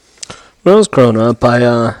When I was growing up,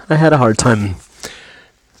 I had a hard time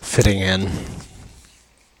fitting in.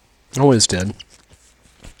 Always did.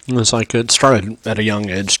 It was like it started at a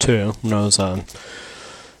young age too. When I was back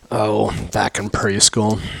in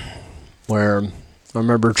preschool, where I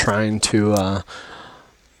remember trying to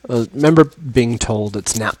remember being told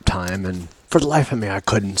it's nap time, and for the life of me, I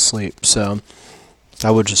couldn't sleep. So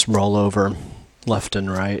I would just roll over left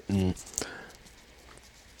and right, and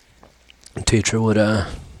the teacher would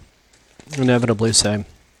inevitably say,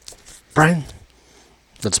 "Brian,"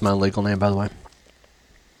 that's my legal name, by the way,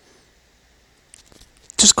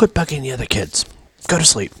 "just quit bugging the other kids. Go to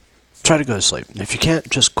sleep. Try to go to sleep. And if you can't,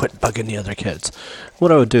 just quit bugging the other kids." What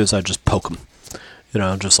I would do is I'd just poke them.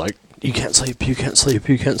 Just like, "You can't sleep, you can't sleep,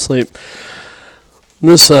 you can't sleep."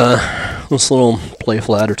 This little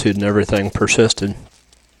playful attitude and everything persisted.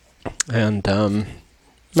 And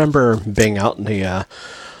remember being out in the,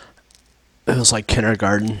 it was like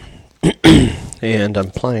kindergarten, and I'm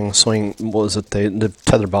playing swing, what was it, the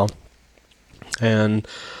tetherball. And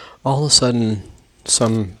all of a sudden,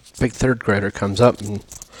 some big third grader comes up, and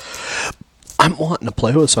I'm wanting to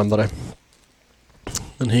play with somebody.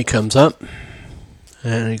 And he comes up,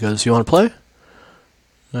 and he goes, "You want to play?"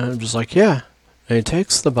 And I'm just like, "Yeah." And he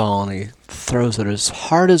takes the ball, and he throws it as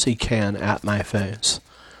hard as he can at my face.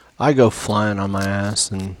 I go flying on my ass,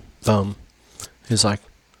 and boom. He's like,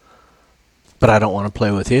 "But I don't want to play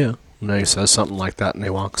with you." And then he says something like that, and he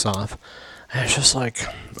walks off. And it's just like,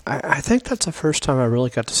 I think that's the first time I really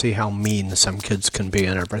got to see how mean some kids can be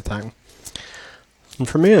and everything. And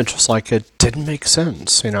for me, it's just like, it didn't make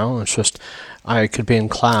sense, It's just, I could be in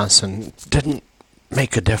class and it didn't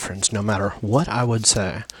make a difference no matter what I would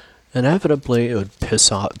say. Inevitably, it would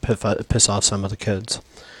piss off some of the kids.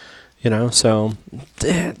 So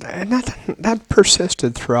and that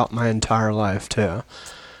persisted throughout my entire life, too.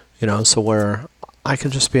 So where I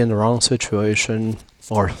could just be in the wrong situation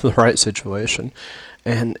or the right situation,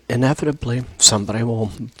 and inevitably somebody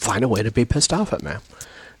will find a way to be pissed off at me.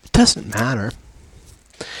 It doesn't matter.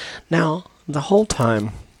 Now, the whole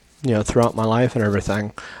time, throughout my life and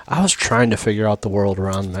everything, I was trying to figure out the world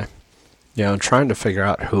around me. Trying to figure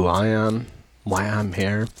out who I am, why I'm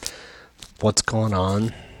here, what's going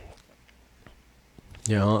on.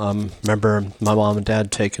 Remember my mom and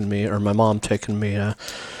dad taking me, or my mom taking me to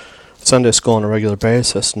Sunday school on a regular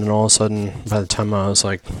basis, and then all of a sudden, by the time I was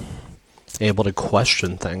like able to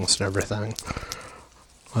question things and everything,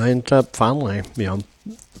 I ended up finally,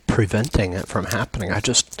 preventing it from happening. I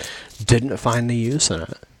just didn't find the use in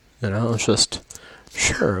it. It was just,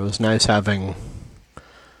 sure, it was nice having,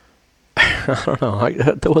 I don't know,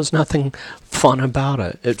 there was nothing fun about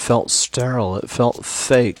it. It felt sterile, it felt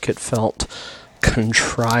fake, it felt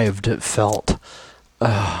contrived, it felt,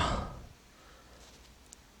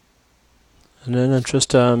 and then it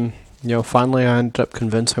just, finally I ended up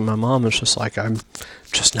convincing my mom. It's just like, I'm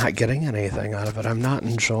just not getting anything out of it. I'm not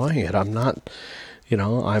enjoying it. I'm not,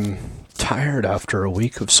 I'm tired after a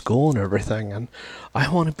week of school and everything, and I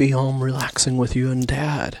want to be home relaxing with you and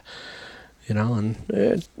Dad.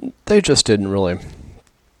 And they just didn't really,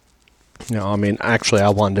 actually I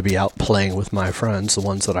wanted to be out playing with my friends, the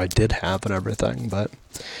ones that I did have and everything, but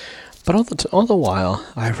all the while,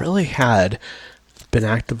 I really had been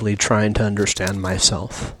actively trying to understand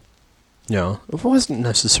myself. I wasn't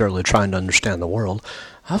necessarily trying to understand the world.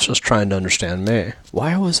 I was just trying to understand me.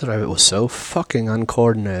 Why was it I was so fucking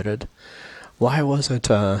uncoordinated? Why was it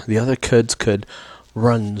the other kids could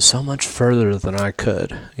run so much further than I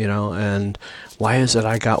could, and why is it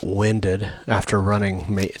I got winded after running,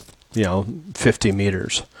 50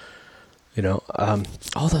 meters?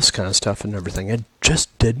 All this kind of stuff and everything. It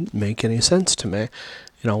just didn't make any sense to me.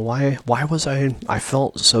 Why was I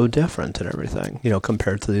felt so different and everything,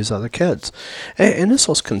 compared to these other kids. And this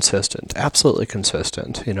was consistent, absolutely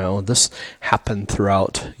consistent. This happened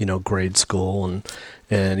throughout, grade school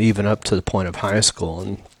and even up to the point of high school,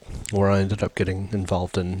 and where I ended up getting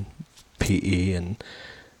involved in PE and,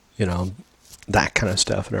 that kind of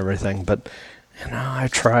stuff and everything. But, I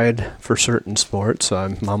tried for certain sports.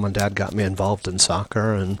 Mom and Dad got me involved in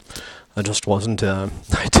soccer, and I just wasn't, I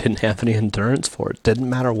didn't have any endurance for it. Didn't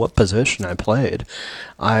matter what position I played.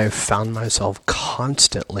 I found myself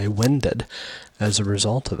constantly winded as a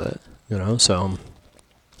result of it, so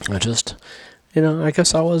I just, I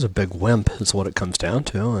guess I was a big wimp is what it comes down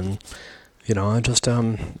to, and, I just,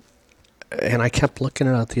 and I kept looking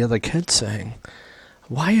at the other kids saying,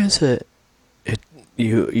 why is it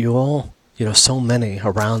you all, so many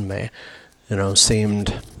around me,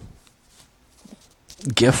 seemed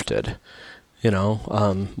gifted,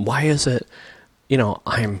 why is it,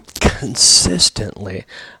 I'm consistently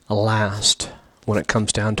last when it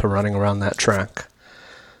comes down to running around that track.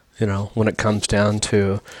 When it comes down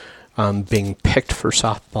to being picked for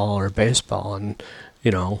softball or baseball and,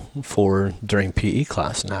 for during PE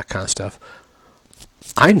class and that kind of stuff.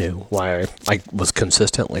 I knew why I was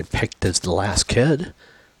consistently picked as the last kid,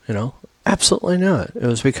 absolutely knew it. It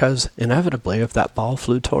was because inevitably if that ball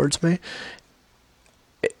flew towards me,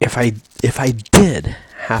 if I did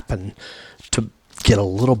happen to get a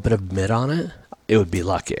little bit of mid on it, it would be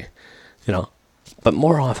lucky, But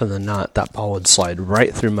more often than not, that ball would slide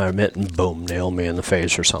right through my mitt and boom, nail me in the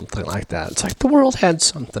face or something like that. It's like the world had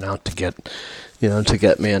something out to get, to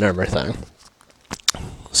get me and everything.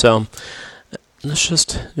 So it's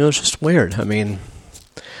just weird. I mean,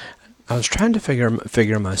 I was trying to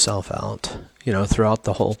figure myself out, throughout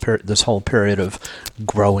the this whole period of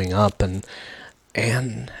growing up,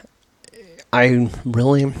 and I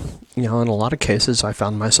really, in a lot of cases, I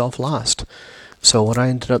found myself lost. So what I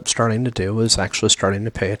ended up starting to do was actually starting to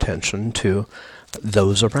pay attention to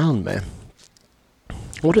those around me.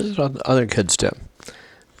 What does other kids do?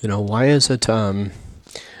 Why is it, a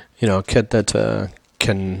kid that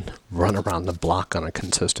can run around the block on a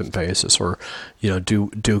consistent basis, or do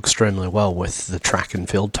extremely well with the track and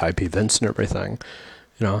field type events and everything?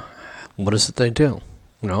 What is it they do?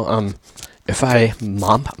 If I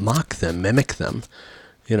mock them, mimic them,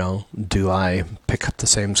 do I pick up the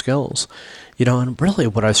same skills? And really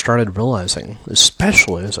what I started realizing,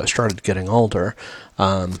 especially as I started getting older,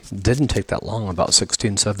 didn't take that long, about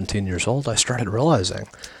 16, 17 years old, I started realizing,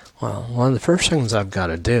 well, one of the first things I've got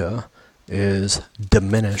to do is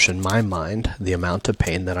diminish, in my mind, the amount of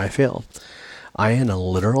pain that I feel. I, in a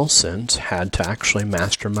literal sense, had to actually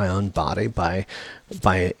master my own body by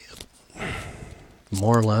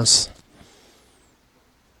more or less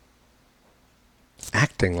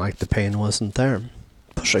acting like the pain wasn't there,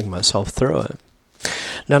 pushing myself through it.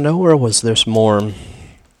 Now, nowhere was this more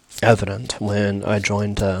evident when I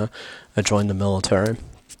joined the military.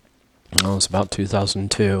 It was about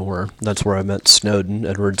 2002, that's where I met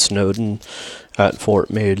Edward Snowden, at Fort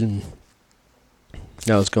Meade, and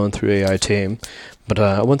I was going through AIT, but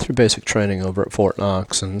I went through basic training over at Fort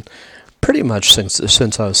Knox, and pretty much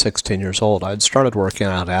since I was 16 years old, I'd started working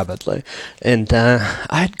out avidly, and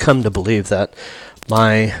I'd come to believe that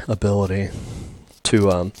my ability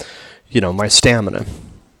to, my stamina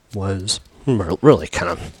was really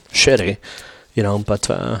kind of shitty, but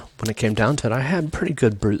when it came down to it, I had pretty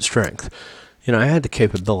good brute strength. I had the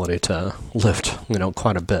capability to lift,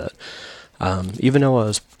 quite a bit. Even though I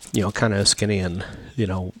was, kind of skinny and,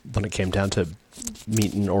 when it came down to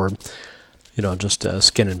meeting or, just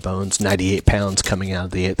skin and bones, 98 pounds coming out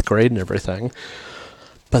of the 8th grade and everything.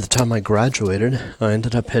 By the time I graduated, I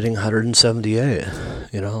ended up hitting 178,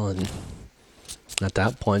 and at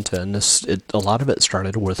that point, and a lot of it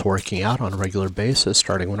started with working out on a regular basis,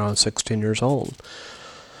 starting when I was 16 years old.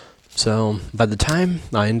 So by the time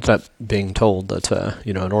I ended up being told that,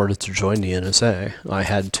 in order to join the NSA, I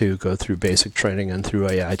had to go through basic training and through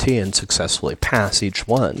AIT and successfully pass each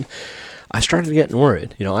one, I started getting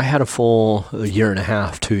worried. I had a full year and a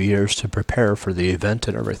half, 2 years to prepare for the event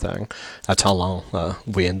and everything. That's how long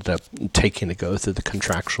we ended up taking to go through the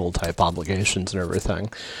contractual type obligations and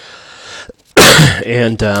everything.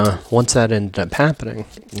 And once that ended up happening,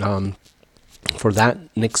 for that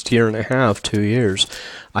next year and a half, 2 years,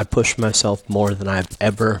 I pushed myself more than I've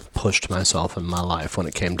ever pushed myself in my life when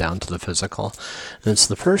it came down to the physical. And it's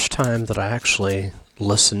the first time that I actually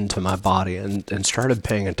listened to my body and started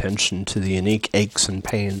paying attention to the unique aches and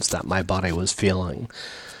pains that my body was feeling,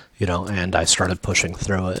 and I started pushing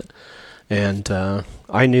through it. And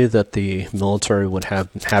I knew that the military would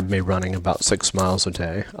have me running about 6 miles a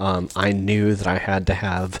day. I knew that I had to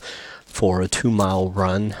have, for a 2-mile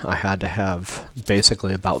run, I had to have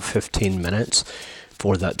basically about 15 minutes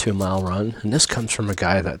for that 2-mile run. And this comes from a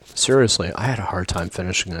guy that, seriously, I had a hard time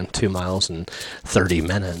finishing in 2 miles in 30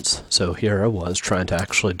 minutes. So here I was trying to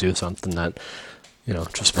actually do something that,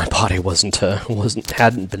 just my body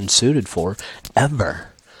hadn't been suited for ever.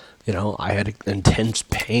 I had intense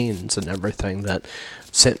pains and everything that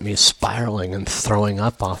sent me spiraling and throwing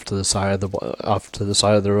up off to the side of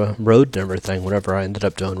the road and everything whenever I ended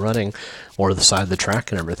up doing running, or the side of the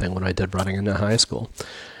track and everything when I did running in high school.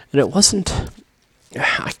 And it wasn't,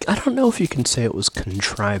 I don't know if you can say it was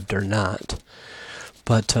contrived or not,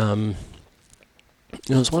 but it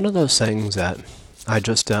was one of those things that I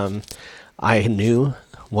just, I knew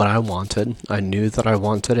what I wanted. I knew that I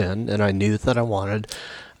wanted in, and I knew that I wanted,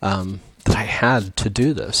 that I had to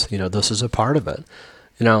do this. This is a part of it.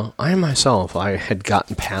 I myself, I had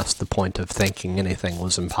gotten past the point of thinking anything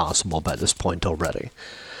was impossible by this point already.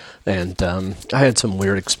 And I had some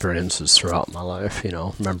weird experiences throughout my life.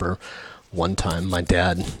 Remember one time my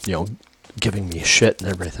dad, giving me shit and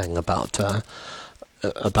everything about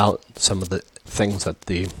some of the things that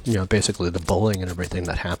basically the bullying and everything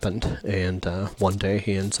that happened. And one day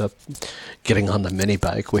he ends up getting on the mini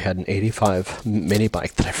bike. We had an 85 mini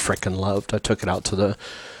bike that I frickin' loved. I took it out to the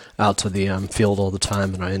field all the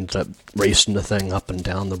time, and I ended up racing the thing up and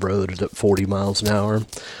down the road at 40 miles an hour.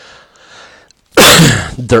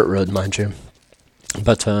 Dirt road, mind you.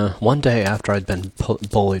 But one day after I'd been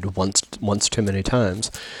bullied once too many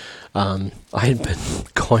times, I had been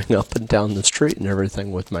going up and down the street and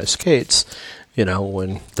everything with my skates,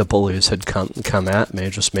 when the bullies had come at me,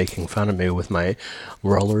 just making fun of me with my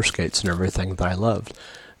roller skates and everything that I loved.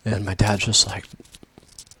 And my dad's just like,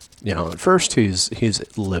 at first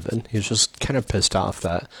he's livid. He's just kind of pissed off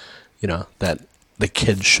that, that the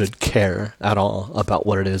kids should care at all about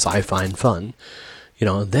what it is I find fun.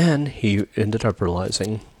 Then he ended up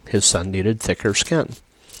realizing his son needed thicker skin.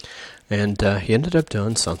 And he ended up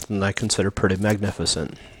doing something that I consider pretty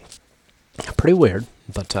magnificent. Pretty weird,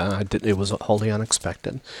 but it was wholly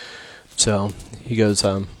unexpected. So he goes,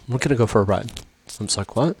 we're going to go for a ride. I'm just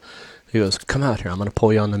like, what? He goes, come out here, I'm going to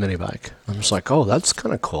pull you on the mini bike. I'm just like, oh, that's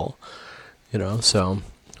kind of cool. So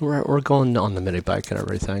we're going on the mini bike and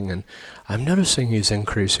everything, and I'm noticing he's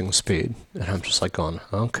increasing speed. And I'm just like going,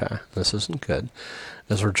 okay, this isn't good.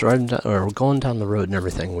 As we're driving down, or we're going down the road and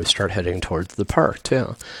everything, we start heading towards the park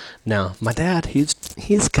too. Now, my dad, he's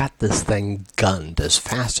got this thing gunned as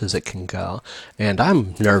fast as it can go, and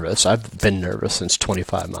I'm nervous. I've been nervous since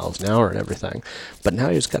 25 miles an hour and everything, but now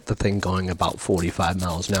he's got the thing going about 45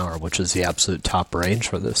 miles an hour, which is the absolute top range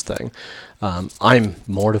for this thing. I'm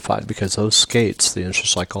mortified because those skates, it's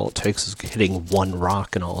just like all it takes is hitting one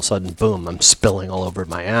rock and all of a sudden, boom, I'm spilling all over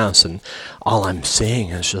my ass, and all I'm seeing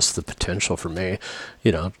is just the potential for me,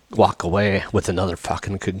 walk away with another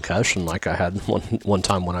fucking concussion like I had one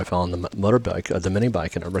time when I fell on the motorbike, the mini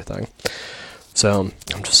bike and everything. So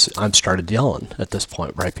I'm started yelling at this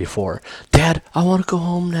point right before, Dad, I want to go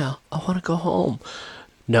home now. I want to go home.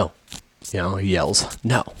 No. He yells,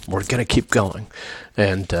 no, we're going to keep going.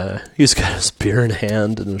 And he's got his beer in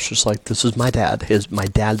hand, and it's just like, this is my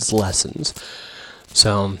dad's lessons.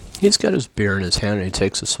 So he's got his beer in his hand, and he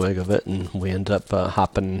takes a swig of it, and we end up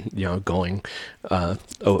hopping, going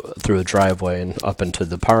through a driveway and up into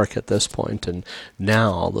the park at this point. And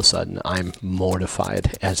now, all of a sudden, I'm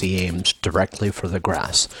mortified as he aims directly for the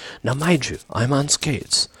grass. Now, mind you, I'm on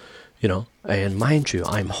skates. And mind you,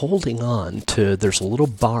 I'm holding on to, there's a little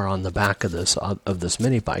bar on the back of this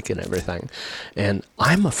mini bike and everything, and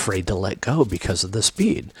I'm afraid to let go because of the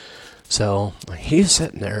speed. So he's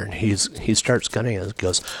sitting there, and he starts gunning and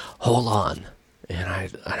goes, hold on.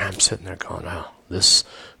 And I'm sitting there going, oh, this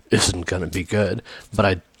isn't going to be good. But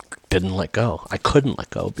I didn't let go. I couldn't let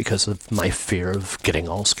go because of my fear of getting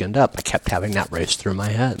all skinned up. I kept having that race through my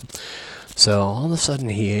head. So all of a sudden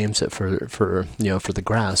he aims it for the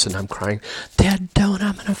grass, and I'm crying, Dad, don't,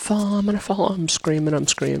 I'm gonna fall. I'm screaming,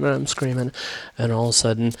 and all of a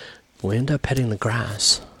sudden we end up hitting the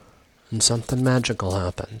grass, and something magical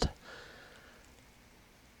happened.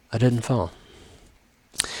 I didn't fall.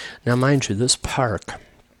 Now mind you, this park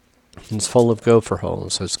is full of gopher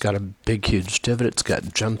holes. It's got a big huge divot, it's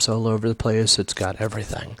got jumps all over the place, it's got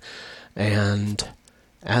everything. And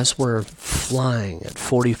as we're flying at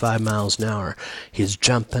 45 miles an hour, he's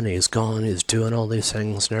jumping, he's going, he's doing all these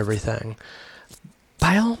things and everything.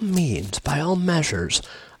 By all means, by all measures,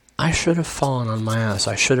 I should have fallen on my ass.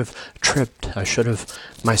 I should have tripped.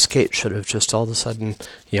 My skate should have just all of a sudden,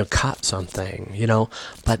 caught something,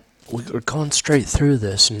 But we were going straight through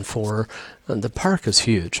this, and the park is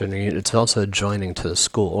huge, and it's also adjoining to the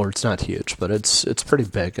school, or it's not huge, but it's pretty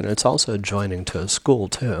big, and it's also adjoining to a school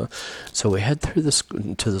too. So we head through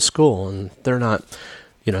to the school, and they're not,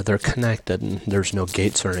 they're connected, and there's no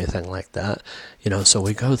gates or anything like that. So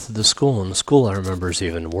we go through the school, and the school I remember is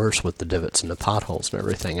even worse with the divots and the potholes and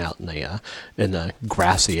everything out in the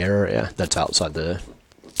grassy area that's outside the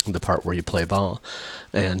part where you play ball,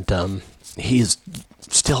 and he's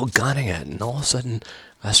still gunning it, and all of a sudden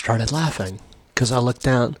I started laughing because I looked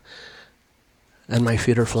down and my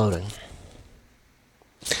feet are floating.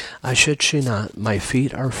 I shit you not, my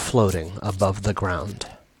feet are floating above the ground.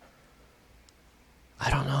 I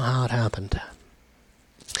don't know how it happened.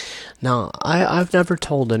 Now, I've never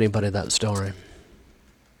told anybody that story.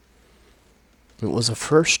 It was the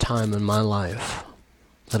first time in my life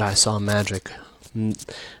that I saw magic.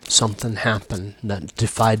 Something happened that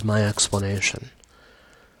defied my explanation.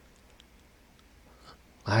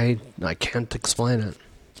 I can't explain it.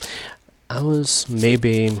 I was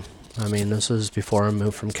maybe I mean, this is before I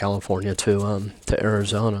moved from California to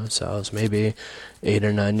Arizona, so I was maybe 8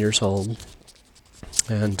 or 9 years old.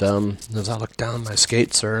 And as I look down, my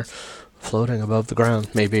skates are floating above the ground,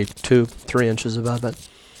 maybe 2-3 inches above it.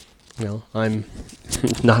 You know, I'm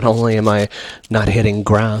not only am I not hitting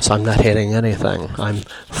grass, I'm not hitting anything. I'm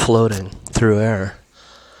floating through air.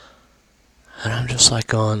 And I'm just like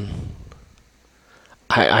going,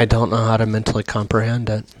 I don't know how to mentally comprehend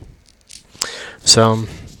it. So,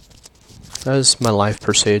 as my life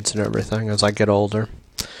proceeds and everything, as I get older,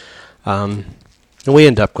 and we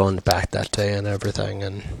end up going back that day and everything,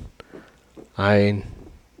 and I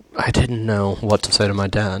didn't know what to say to my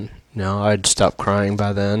dad. You know, I'd stopped crying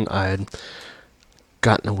by then. I'd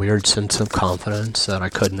gotten a weird sense of confidence that I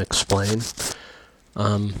couldn't explain.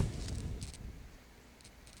 I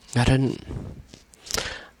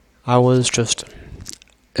was just,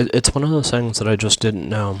 it's one of those things that I just didn't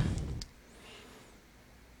know.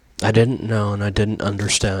 I didn't know and I didn't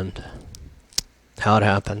understand how it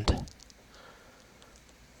happened.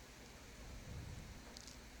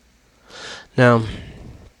 Now,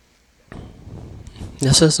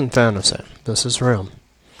 this isn't fantasy. This is real.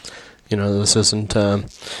 You know, this isn't a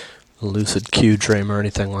lucid cue dream or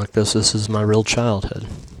anything like this. This is my real childhood.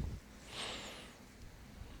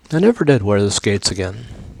 I never did wear the skates again,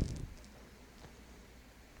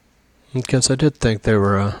 because I did think they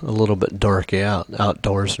were a little bit dorky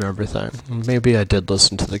outdoors and everything. Maybe I did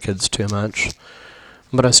listen to the kids too much.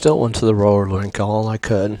 But I still went to the roller rink all I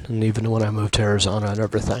could. And even when I moved to Arizona and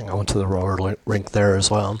everything, I went to the roller rink there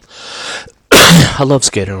as well. I love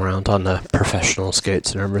skating around on the professional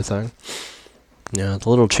skates and everything. You know, the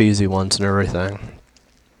little cheesy ones and everything.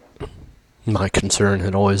 My concern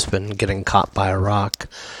had always been getting caught by a rock.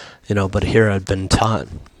 You know, but here I'd been taught,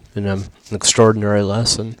 you know, an extraordinary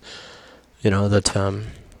lesson. You know, that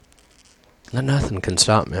nothing can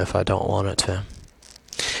stop me if I don't want it to.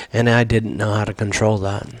 And I didn't know how to control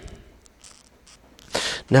that.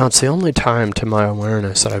 Now, it's the only time to my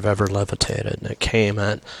awareness that I've ever levitated. And it came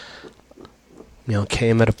at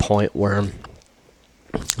a point where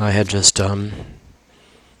I had just, I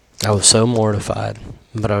was so mortified,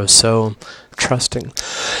 but I was so trusting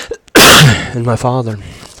in my father.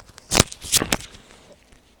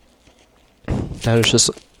 That was just,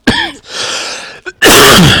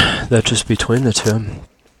 that just between the two,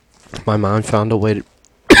 my mind found a way to,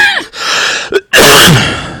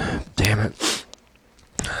 damn it,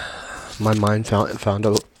 my mind found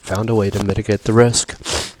a way to mitigate the risk.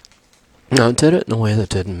 Now, it did it in a way that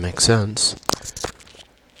didn't make sense.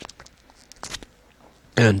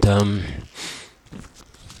 And, I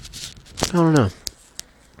don't know.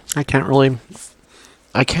 I can't really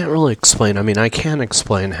explain. I mean, I can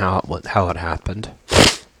explain how it happened.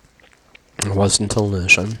 It wasn't an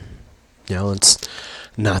illusion. You know, it's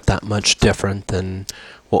not that much different than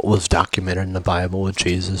what was documented in the Bible with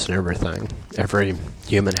Jesus and everything. Every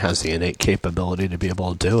human has the innate capability to be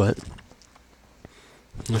able to do it.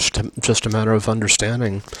 It's just a matter of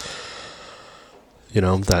understanding, you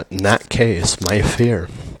know, that in that case, my fear,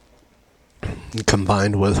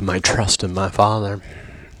 combined with my trust in my father,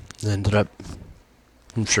 ended up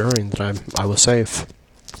ensuring that I was safe.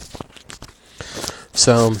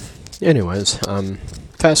 So, anyways,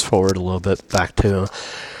 fast forward a little bit back to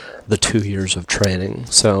the 2 years of training.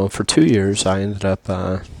 So for 2 years, I ended up,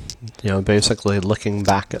 basically looking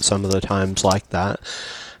back at some of the times like that,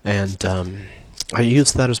 and I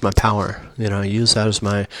used that as my power. You know, I used that as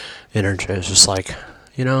my energy. It's just like,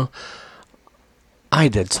 you know, I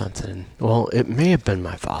did something. Well, it may have been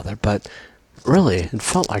my father, but really, it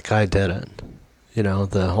felt like I did it. You know,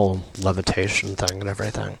 the whole levitation thing and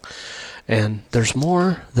everything. And there's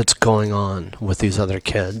more that's going on with these other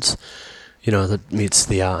kids, you know, that meets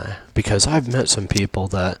the eye. Because I've met some people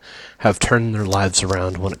that have turned their lives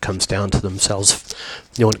around when it comes down to themselves,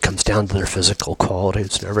 you know, when it comes down to their physical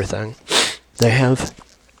qualities and everything. They have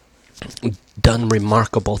done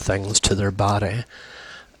remarkable things to their body.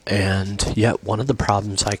 And yet one of the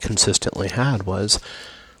problems I consistently had was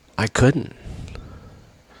I couldn't.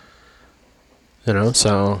 You know,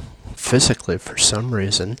 so physically, for some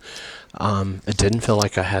reason, it didn't feel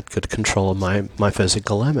like I had good control of my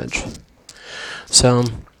physical image. So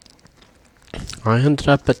I ended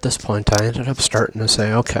up at this point, starting to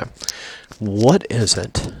say, okay, what is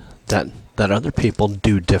it that other people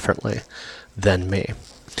do differently than me?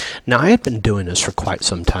 Now, I had been doing this for quite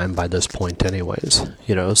some time by this point anyways,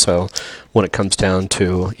 so when it comes down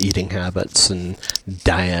to eating habits and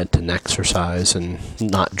diet and exercise and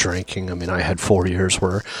not drinking, I mean, I had 4 years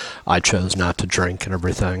where I chose not to drink and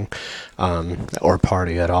everything, or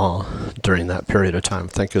party at all during that period of time. I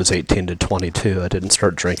think it was 18 to 22. I didn't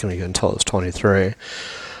start drinking again until I was 23.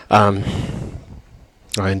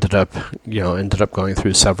 I ended up going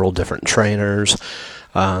through several different trainers,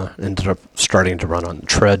 ended up starting to run on the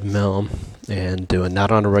treadmill and doing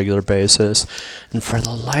that on a regular basis. And for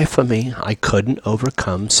the life of me, I couldn't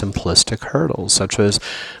overcome simplistic hurdles, such as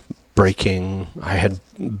breaking. I had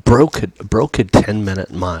broke a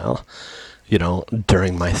 10-minute mile,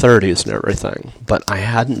 during my 30s and everything. But I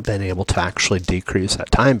hadn't been able to actually decrease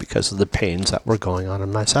that time because of the pains that were going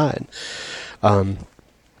on my side.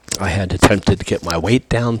 I had attempted to get my weight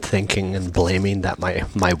down, thinking and blaming that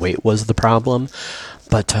my weight was the problem.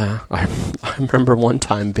 But I remember one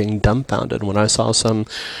time being dumbfounded when I saw some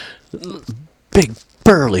big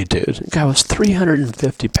burly dude. The guy was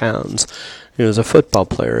 350 pounds. He was a football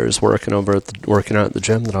player. He was working out at the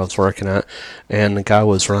gym that I was working at, and the guy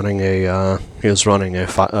was running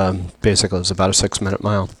basically it was about a 6-minute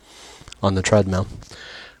mile on the treadmill.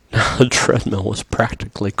 Now, the treadmill was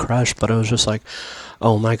practically crushed, but I was just like,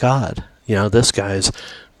 oh my God, this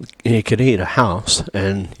he could eat a house,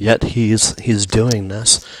 and yet he's doing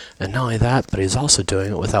this, and not only that, but he's also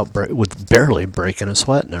doing it with barely breaking a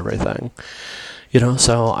sweat and everything.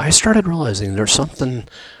 So I started realizing there's something,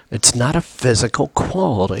 it's not a physical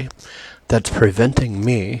quality that's preventing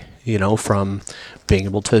me, from being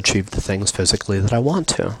able to achieve the things physically that I want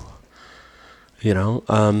to.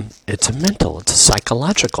 It's a mental, it's a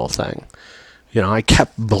psychological thing. I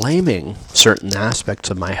kept blaming certain aspects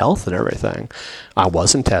of my health and everything. I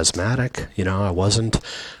wasn't asthmatic, I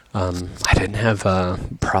didn't have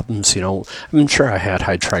problems, I'm sure I had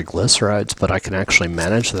high triglycerides, but I can actually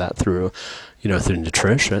manage that through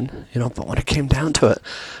nutrition, but when it came down to it,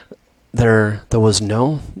 there was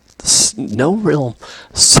no real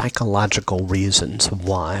psychological reasons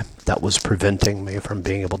why that was preventing me from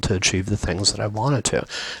being able to achieve the things that I wanted to.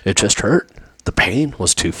 It just hurt. The pain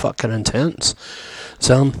was too fucking intense.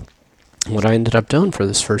 So what I ended up doing for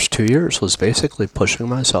this first 2 years was basically pushing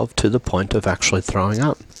myself to the point of actually throwing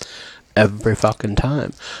up every fucking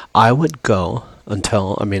time. I would go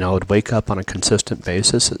I would wake up on a consistent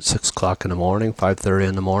basis at 6 o'clock in the morning, 5:30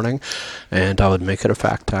 in the morning, and I would make it a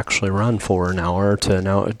fact to actually run for an hour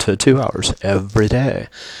to 2 hours every day.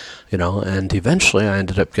 And eventually I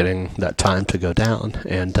ended up getting that time to go down,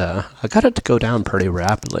 and I got it to go down pretty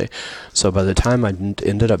rapidly. So by the time I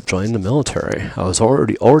ended up joining the military, I was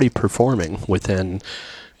already performing within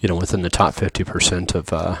the top 50%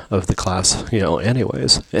 of the class,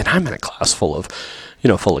 anyways. And I'm in a class full of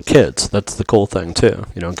kids. That's the cool thing too.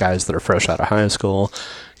 Guys that are fresh out of high school,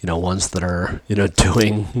 ones that are,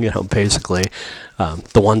 doing, basically,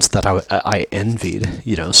 the ones that I envied,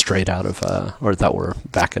 straight out of, or that were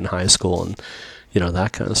back in high school and,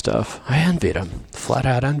 that kind of stuff. I envied them, flat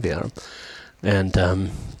out envied them. And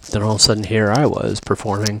then all of a sudden here I was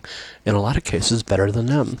performing, in a lot of cases, better than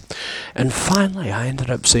them. And finally I ended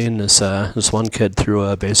up seeing this one kid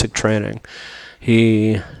through basic training.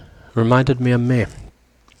 He reminded me of me.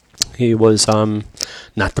 He was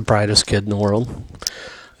not the brightest kid in the world.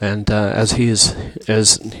 And as he's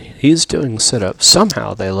doing sit-ups,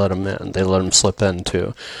 somehow they let him in. They let him slip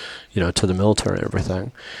into, to the military and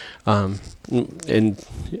everything. In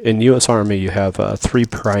U.S. Army, you have 3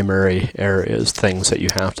 primary things that you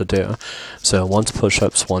have to do. So one's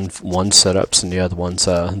push-ups, one sit-ups, and the other one's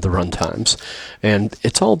the run times. And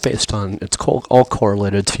it's all based on, all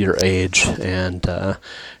correlated to your age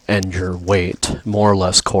and your weight, more or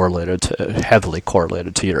less heavily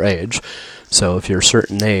correlated to your age. So if you're a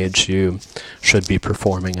certain age, you should be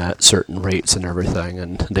performing at certain rates and everything.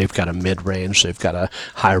 And they've got a mid-range, they've got a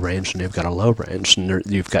high range, and they've got a low range. And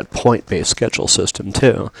you've got point-based schedule system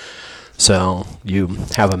too. So you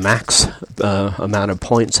have a max amount of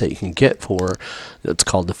points that you can get for, it's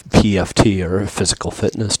called the PFT, or physical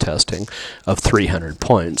fitness testing, of 300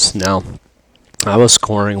 points. Now, I was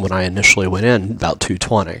scoring, when I initially went in, about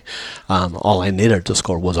 220. All I needed to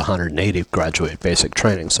score was 180 graduate basic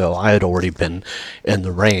training, so I had already been in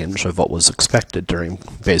the range of what was expected during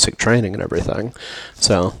basic training and everything.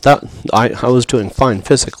 So that I was doing fine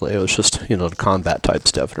physically. It was just, the combat type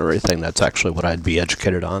stuff and everything. That's actually what I'd be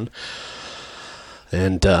educated on.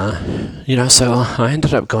 And, so I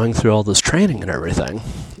ended up going through all this training and everything.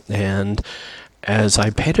 And as I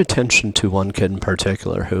paid attention to one kid in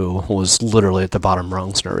particular who was literally at the bottom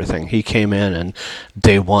rungs and everything. He came in, and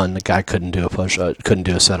day one, the guy couldn't do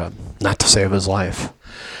a sit-up, not to save his life.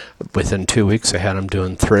 Within 2 weeks, I had him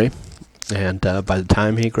doing 3. And by the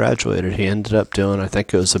time he graduated, he ended up doing, I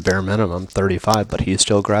think it was a bare minimum, 35, but he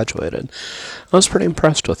still graduated. I was pretty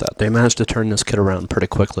impressed with that. They managed to turn this kid around pretty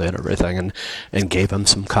quickly and everything, and gave him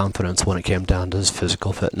some confidence when it came down to his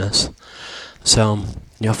physical fitness. So,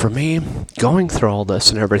 for me, going through all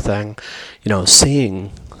this and everything,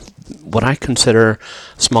 seeing what I consider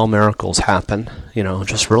small miracles happen,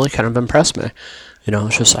 just really kind of impressed me.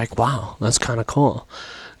 It's just like, wow, that's kind of cool.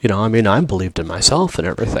 I believed in myself and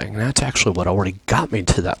everything. And that's actually what already got me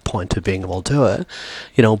to that point of being able to do it.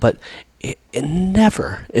 But it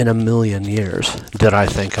never in a million years did I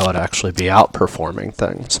think I would actually be outperforming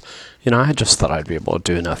things. I just thought I'd be able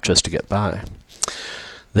to do enough just to get by.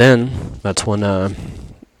 Then that's when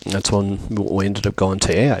we ended up going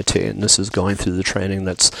to AIT, and this is going through the training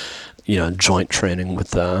that's joint training with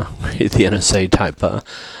the NSA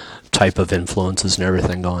type of influences and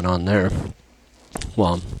everything going on there.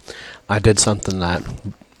 Well, I did something that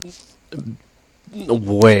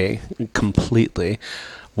completely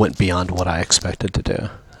went beyond what I expected to do.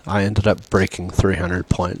 I ended up breaking 300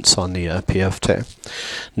 points on the PFT.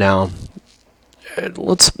 Now,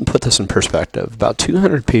 let's put this in perspective. About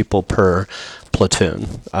 200 people per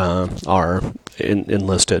platoon are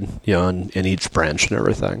enlisted, in each branch and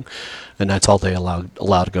everything. And that's all they allowed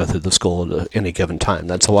to go through the school at any given time.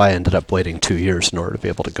 That's why I ended up waiting 2 years in order to be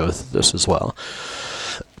able to go through this as well.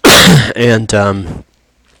 And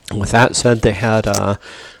with that said, they had a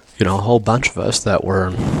whole bunch of us that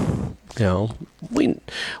were,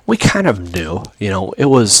 we kind of knew,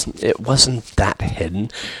 it wasn't that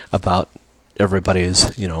hidden about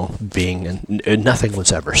everybody's, being, and nothing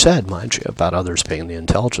was ever said, mind you, about others being in the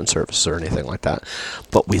intelligence services or anything like that.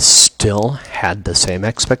 But we still had the same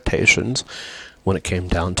expectations when it came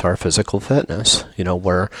down to our physical fitness,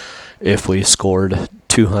 where if we scored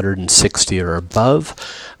 260 or above,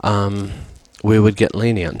 we would get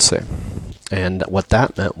leniency. And what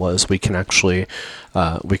that meant was we can actually,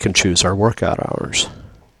 we can choose our workout hours.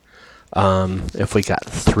 If we got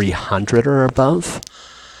 300 or above,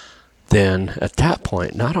 then at that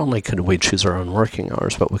point, not only could we choose our own working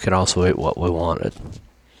hours, but we could also eat what we wanted.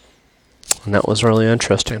 And that was really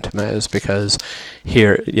interesting to me, is because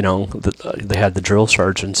here, they had the drill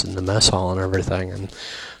sergeants in the mess hall and everything, and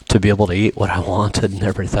to be able to eat what I wanted and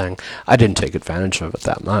everything, I didn't take advantage of it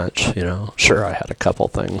that much. Sure, I had a couple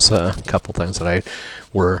things that I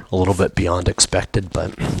were a little bit beyond expected,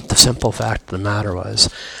 but the simple fact of the matter was,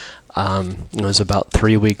 it was about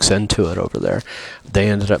 3 weeks into it over there. They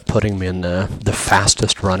ended up putting me in the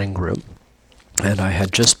fastest running group, and I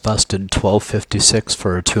had just busted 12:56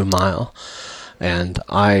 for a 2 mile, and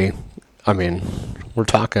I mean, we're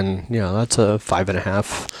talking, that's a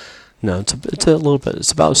 5.5. No, it's a little bit.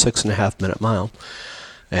 It's about a 6.5 minute mile,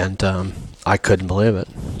 and I couldn't believe it.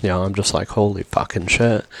 I'm just like, holy fucking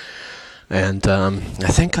shit. And I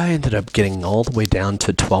think I ended up getting all the way down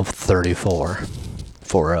to 12:34.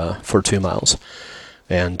 For 2 miles,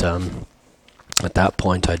 and at that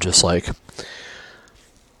point I just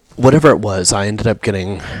whatever it was, I ended up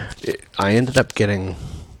getting it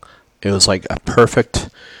was like a perfect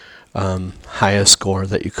highest score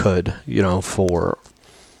that you could, I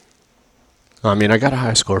got a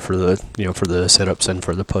high score for the sit-ups and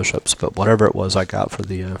for the push-ups, but whatever it was I got for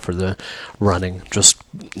the running,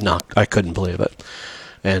 I couldn't believe it.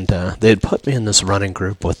 And they had put me in this running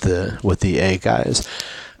group with the A guys,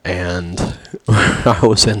 and I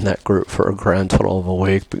was in that group for a grand total of a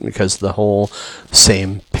week because the whole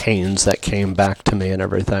same pains that came back to me and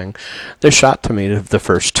everything, they shot to me the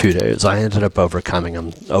first 2 days. I ended up overcoming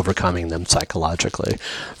them psychologically.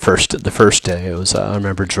 The first day it was I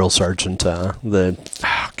remember drill sergeant I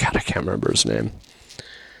can't remember his name.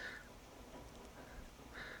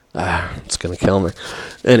 It's gonna kill me.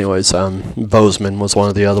 Anyways, Bozeman was one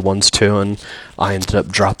of the other ones too, and I ended up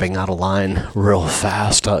dropping out of line real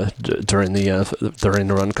fast during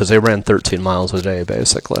the run, because they ran 13 miles a day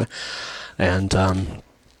basically. And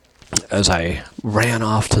as I ran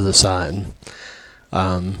off to the side,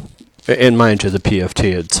 and mind you, the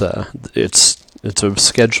PFT, it's a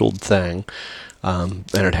scheduled thing. And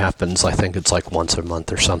it happens, I think it's like once a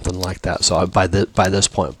month or something like that. So by this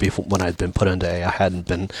point, when I'd been put into A, I hadn't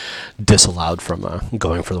been disallowed from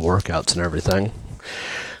going for the workouts and everything,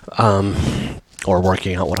 or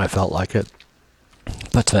working out when I felt like it.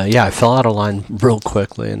 But I fell out of line real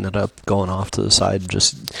quickly, ended up going off to the side,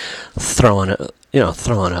 just throwing it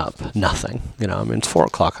throwing up, nothing. I mean, it's 4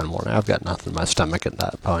 o'clock in the morning. I've got nothing in my stomach at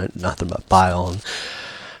that point, nothing but bile. And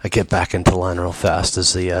I get back into line real fast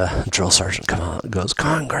as the drill sergeant comes out and goes,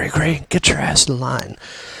 "Come on, Gregory, get your ass in line."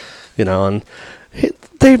 And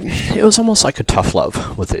it was almost like a tough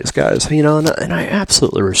love with these guys, and I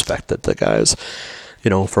absolutely respected the guys,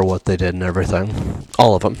 for what they did and everything.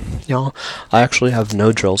 All of them. I actually have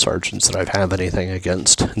no drill sergeants that I have anything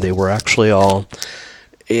against. They were actually all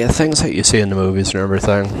things that you see in the movies and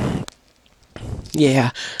everything. Yeah,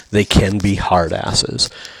 they can be hard asses.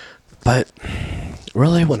 But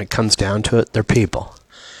really, when it comes down to it, they're people.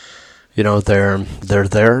 They're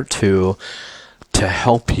there to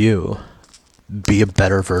help you be a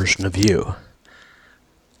better version of you.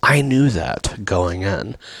 I knew that going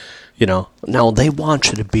in. Now they want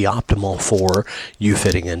you to be optimal for you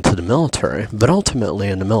fitting into the military, but ultimately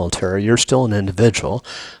in the military, you're still an individual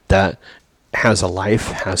that has a life,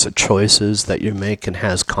 has choices that you make, and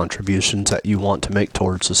has contributions that you want to make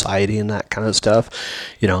towards society and that kind of stuff,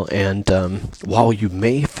 and while you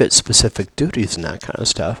may fit specific duties and that kind of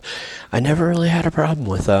stuff, I never really had a problem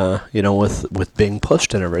with, with being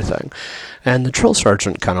pushed and everything. And the drill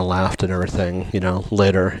sergeant kind of laughed and everything,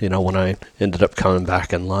 later, when I ended up coming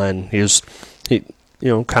back in line. He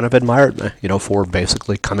kind of admired me, for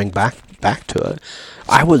basically coming back to it.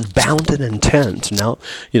 I was bound and intent now,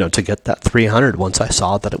 to get that 300 once I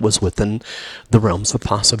saw that it was within the realms of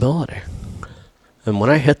possibility. And when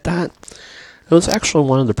I hit that, it was actually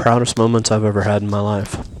one of the proudest moments I've ever had in my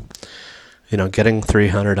life. Getting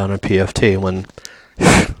 300 on a PFT when,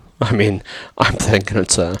 I mean, I'm thinking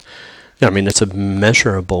it's a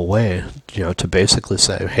measurable way, to basically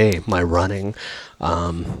say, hey, my running,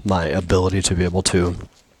 my ability to be able to,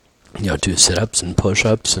 do sit-ups and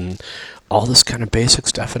push-ups and all this kind of basic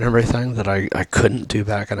stuff and everything that I couldn't do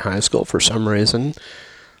back in high school for some reason,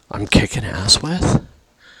 I'm kicking ass with.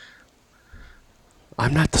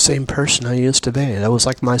 I'm not the same person I used to be. That was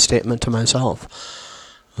like my statement to myself.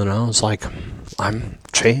 It's like, I'm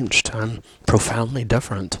changed. I'm profoundly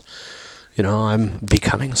different. I'm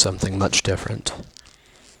becoming something much different.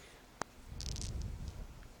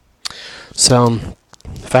 So,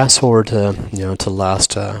 fast forward to, to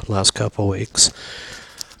last couple weeks.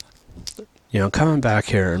 Coming back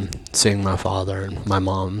here and seeing my father and my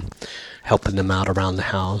mom, helping them out around the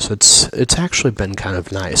house, it's actually been kind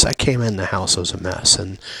of nice. I came in, the house was a mess,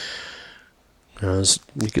 and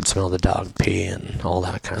you could smell the dog pee and all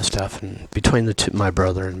that kind of stuff. And between the two, my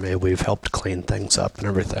brother and me, we've helped clean things up and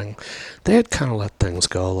everything. They had kind of let things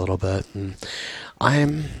go a little bit, and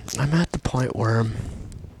I'm at the point where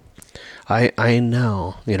I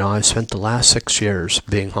know, I've spent the last 6 years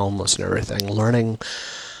being homeless and everything, learning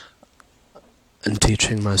and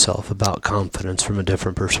teaching myself about confidence from a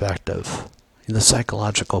different perspective. The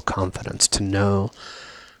psychological confidence to know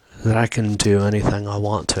that I can do anything I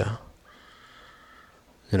want to.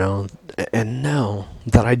 And know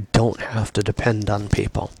that I don't have to depend on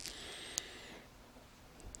people.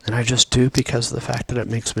 And I just do because of the fact that it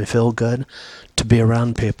makes me feel good to be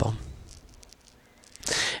around people.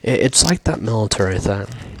 It's like that military thing.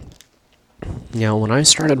 When I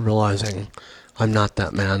started realizing I'm not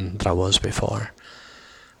that man that I was before,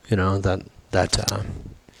 that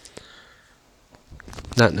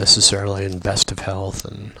not necessarily in best of health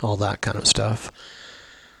and all that kind of stuff.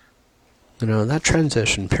 That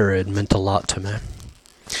transition period meant a lot to me.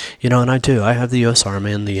 And I do. I have the U.S.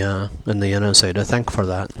 Army and the NSA to thank for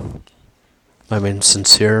that. I mean,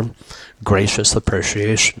 sincere, gracious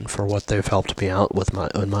appreciation for what they've helped me out with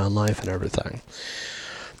in my own life and everything.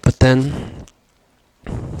 But then,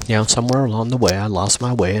 somewhere along the way, I lost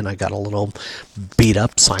my way and I got a little beat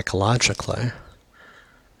up psychologically.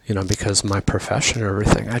 Because my profession and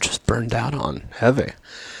everything, I just burned out on heavy.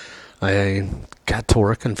 I got to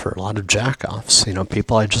working for a lot of jack-offs,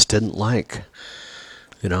 people I just didn't like.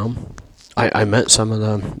 I met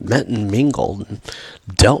and mingled and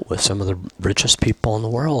dealt with some of the richest people in the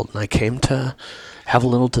world, and I came to have a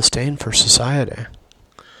little disdain for society.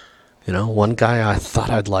 One guy I thought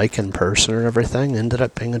I'd like in person and everything ended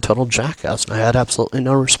up being a total jackass, and I had absolutely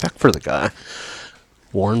no respect for the guy.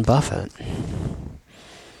 Warren Buffett.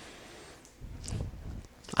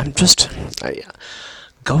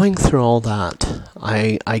 Going through all that,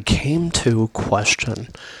 I came to question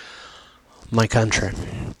my country.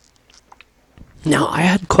 Now, I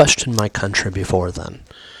had questioned my country before then,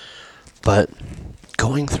 but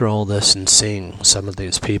going through all this and seeing some of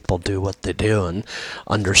these people do what they do and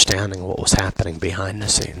understanding what was happening behind the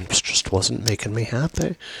scenes just wasn't making me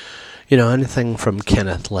happy. Anything from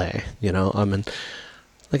Kenneth Lay,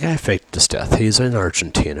 The guy faked his death. He's in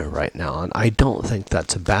Argentina right now, and I don't think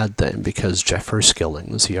that's a bad thing, because Jeffrey Skilling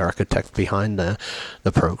was the architect behind the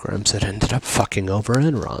programs that ended up fucking over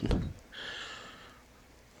Enron.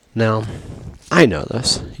 Now, I know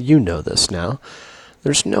this. You know this now.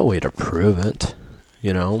 There's no way to prove it,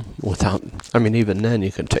 without... I mean, even then,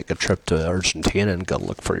 you can take a trip to Argentina and go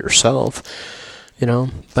look for yourself,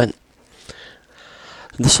 but...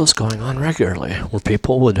 This was going on regularly, where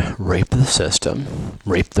people would rape the system,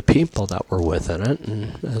 rape the people that were within it,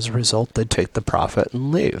 and as a result, they'd take the profit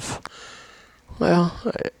and leave. Well,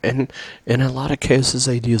 and in a lot of cases,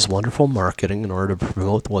 they'd use wonderful marketing in order to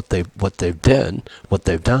promote what they've done,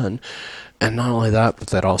 and not only that, but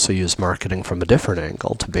they'd also use marketing from a different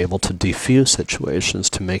angle to be able to defuse situations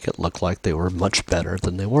to make it look like they were much better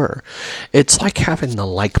than they were. It's like having the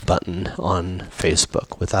like button on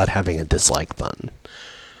Facebook without having a dislike button.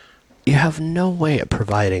 You have no way of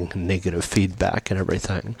providing negative feedback and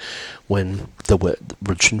everything when the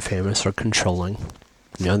rich and famous are controlling,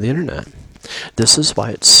 the internet. This is why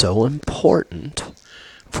it's so important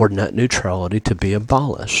for net neutrality to be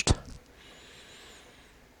abolished.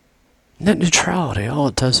 Net neutrality, all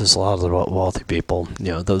it does is allow the wealthy people,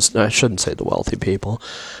 those, I shouldn't say the wealthy people,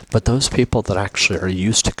 but those people that actually are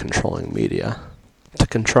used to controlling media, to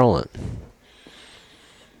control it.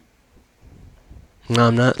 Now,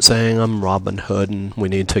 I'm not saying I'm Robin Hood and we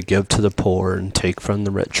need to give to the poor and take from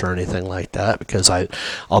the rich or anything like that, because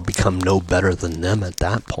I'll become no better than them at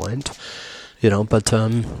that point, but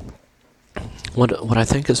what I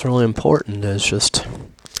think is really important is just,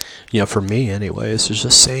 for me anyways, is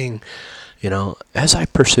just saying, as I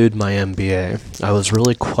pursued my MBA, I was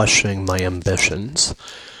really questioning my ambitions.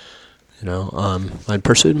 I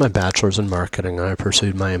pursued my bachelor's in marketing, and I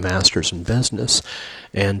pursued my master's in business,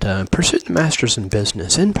 and pursued the master's in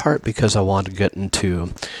business in part because I wanted to get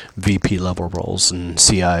into VP level roles and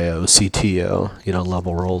CIO, CTO,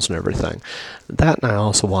 level roles and everything. That, and I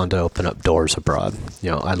also wanted to open up doors abroad.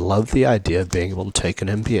 I love the idea of being able to take an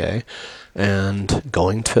MBA and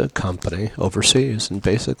going to a company overseas and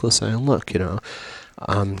basically saying, look,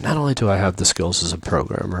 not only do I have the skills as a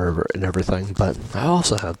programmer and everything, but I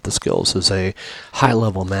also have the skills as a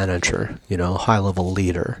high-level manager, high-level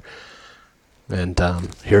leader. And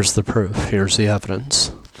here's the proof. Here's the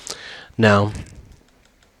evidence. Now,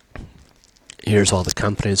 here's all the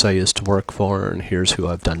companies I used to work for, and here's who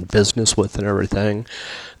I've done business with and everything.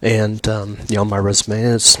 And, my resume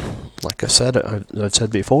is, like I've said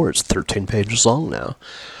before, it's 13 pages long now.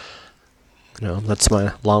 That's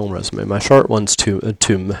my long resume. My short one's two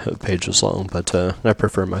pages long, but I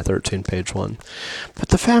prefer my 13-page one. But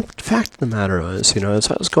the fact of the matter is,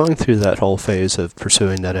 as I was going through that whole phase of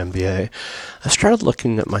pursuing that MBA, I started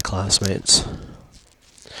looking at my classmates,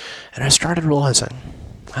 and I started realizing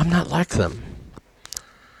I'm not like them.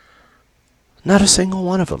 Not a single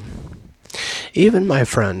one of them. Even my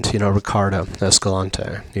friend, Ricardo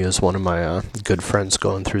Escalante, he was one of my good friends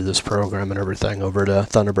going through this program and everything over to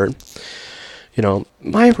Thunderbird.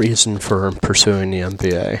 My reason for pursuing the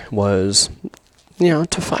MBA was,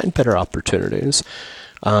 to find better opportunities.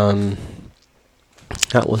 That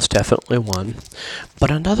was definitely one. But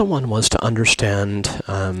another one was to understand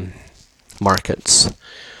markets,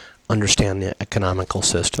 understand the economical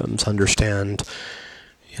systems, understand,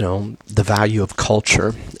 the value of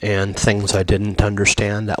culture and things I didn't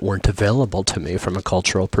understand that weren't available to me from a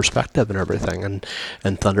cultural perspective and everything. And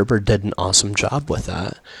Thunderbird did an awesome job with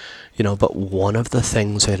that. But one of the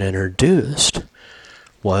things it introduced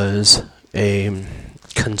was a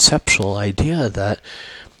conceptual idea that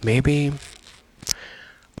maybe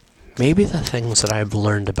the things that I've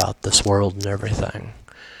learned about this world and everything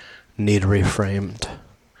need reframed.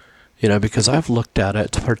 Because I've looked at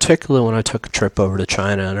it, particularly when I took a trip over to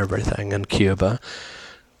China and everything, and Cuba,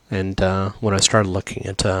 and when I started looking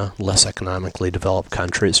at less economically developed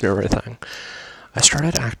countries and everything, I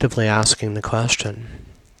started actively asking the question,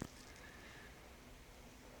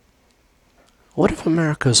 what if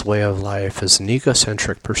America's way of life is an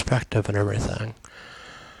egocentric perspective and everything?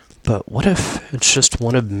 But what if it's just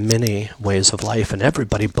one of many ways of life, and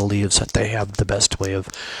everybody believes that they have the best way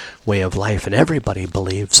of life, and everybody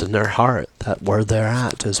believes in their heart that where they're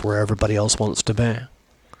at is where everybody else wants to be?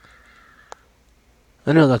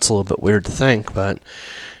 I know that's a little bit weird to think, but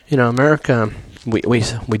America, we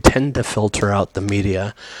tend to filter out the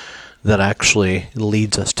media that actually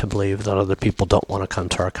leads us to believe that other people don't want to come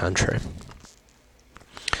to our country.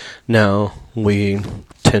 Now, we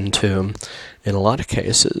tend to, in a lot of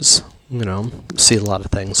cases, see a lot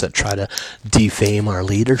of things that try to defame our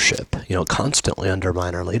leadership, constantly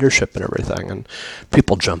undermine our leadership and everything, and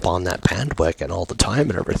people jump on that bandwagon all the time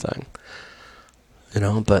and everything.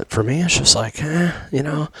 But for me, it's just like,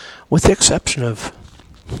 with the exception of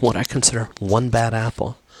what I consider one bad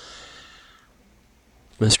apple,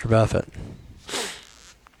 Mr. Buffett.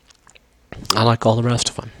 I like all the rest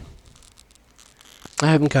of them. I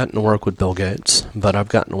haven't gotten to work with Bill Gates, but I've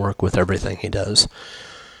gotten to work with everything he does.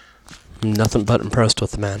 Nothing but impressed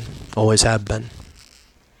with the man. Always have been.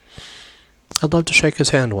 I'd love to shake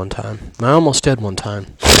his hand one time. I almost did one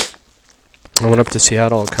time. I went up to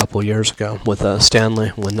Seattle a couple years ago with Stanley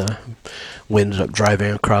when we ended up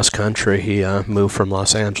driving across country. He moved from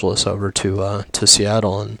Los Angeles over to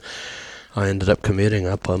Seattle, and I ended up commuting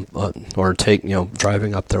up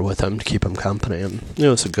driving up there with him to keep him company. And it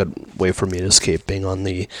was a good way for me to escape being on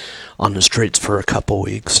the streets for a couple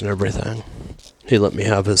weeks and everything. He let me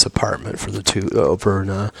have his apartment for over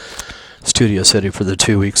in Studio City for the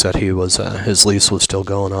 2 weeks that he was his lease was still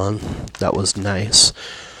going on. That was nice.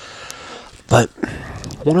 But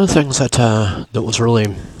one of the things that was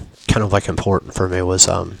really kind of like important for me was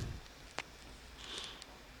I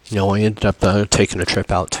ended up taking a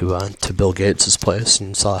trip out to Bill Gates' place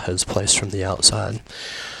and saw his place from the outside.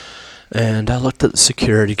 And I looked at the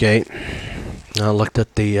security gate. I looked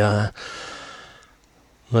at the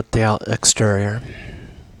exterior.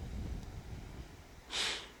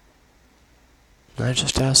 And I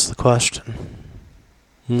just asked the question.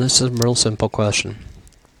 And this is a real simple question.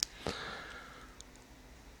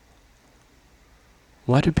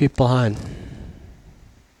 Why do people hide?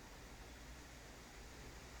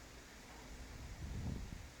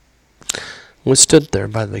 We stood there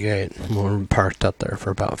by the gate. We were parked up there for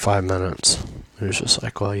about 5 minutes. It was just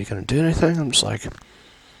like, well, you gonna do anything? I'm just like,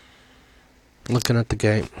 looking at the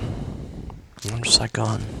gate. I'm just like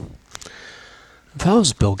going, if I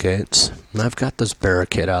was Bill Gates, and I've got this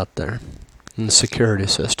barricade out there, in the security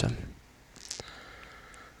system,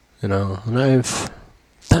 and I've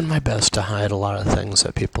done my best to hide a lot of things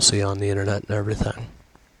that people see on the internet and everything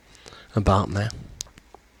about me.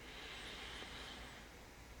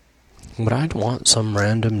 Would I want some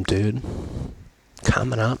random dude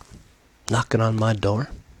coming up, knocking on my door?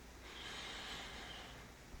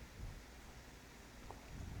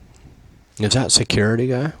 Is that security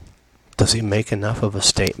guy? Does he make enough of a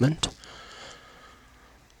statement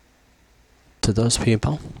to those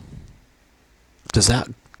people? Does that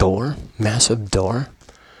door, massive door,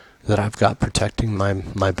 that I've got protecting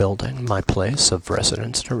my building, my place of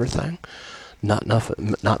residence and everything,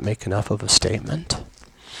 not make enough of a statement?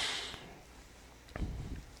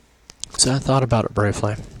 So I thought about it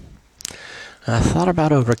briefly. And I thought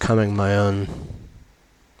about overcoming my own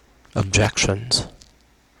objections.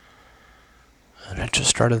 And I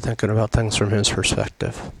just started thinking about things from his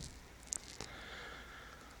perspective.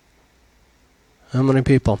 How many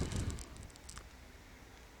people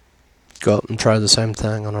go out and try the same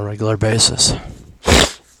thing on a regular basis?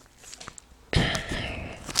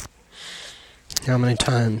 How many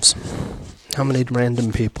times? How many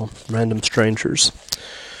random people, random strangers,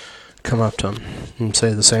 come up to him and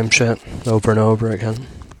say the same shit over and over again?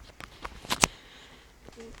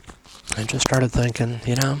 I just started thinking,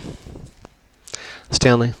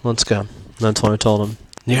 Stanley, let's go. That's what I told him.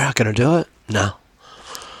 You're not going to do it? No.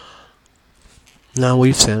 No,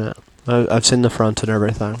 we've seen it. I've seen the front and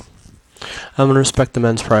everything. I'm going to respect the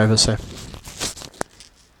men's privacy.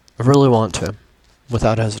 I really want to.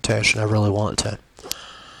 Without hesitation, I really want to.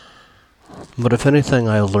 But if anything,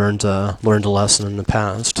 I learned a lesson in the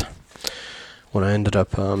past. When I ended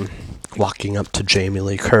up walking up to Jamie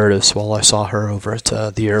Lee Curtis while I saw her over at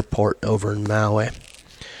the airport over in Maui.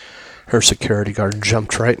 Her security guard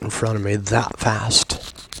jumped right in front of me that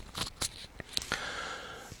fast.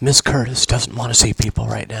 Miss Curtis doesn't want to see people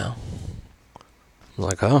right now. I'm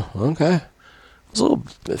like, oh, okay.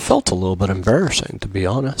 It felt a little bit embarrassing, to be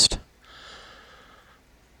honest.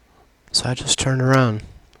 So I just turned around,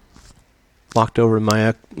 walked over to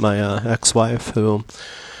my ex-wife, who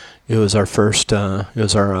it was our first, it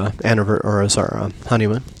was our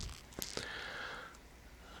honeymoon.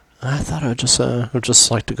 I thought I'd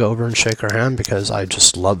just like to go over and shake her hand because I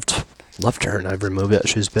just loved her in every movie that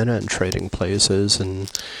she's been in, Trading Places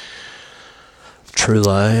and True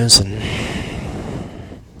Lies, and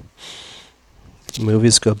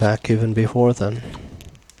movies go back even before then.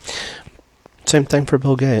 Same thing for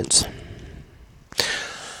Bill Gates.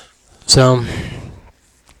 So,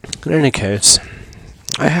 in any case,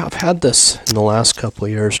 I have had this in the last couple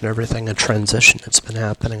of years and everything, a transition that's been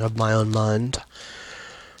happening of my own mind.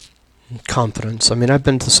 Confidence. I mean, I've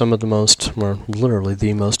been to some of the literally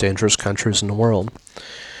the most dangerous countries in the world.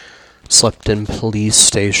 Slept in police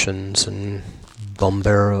stations and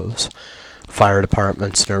bomberos, fire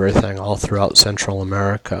departments and everything all throughout Central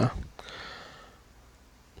America.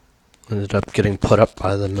 Ended up getting put up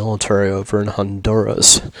by the military over in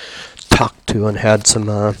Honduras. Talked to and had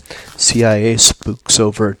some CIA spooks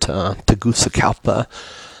over at Tegucigalpa.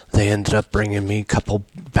 They ended up bringing me a couple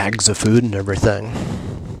bags of food and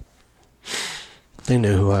everything. They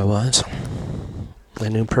knew who I was. They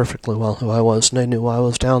knew perfectly well who I was, and they knew why I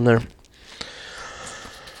was down there.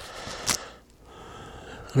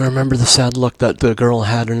 And I remember the sad look that the girl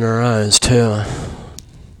had in her eyes, too.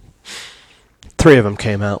 3 of them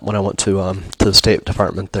came out when I went to the State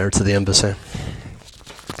Department there, to the embassy.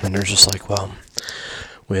 And they're just like, well,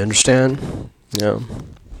 we understand,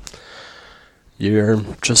 you're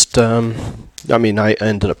just, I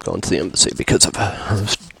ended up going to the embassy because of, I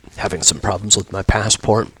was having some problems with my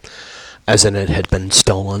passport, as in it had been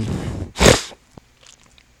stolen.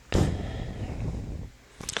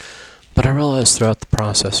 But I realized throughout the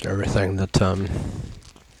process and everything that,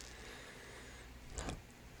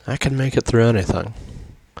 I can make it through anything.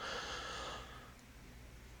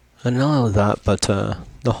 And not only that, but the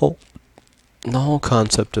whole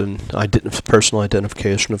concept and personal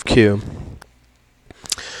identification of Q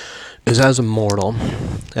is as a mortal,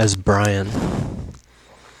 as Brian.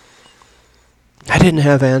 I didn't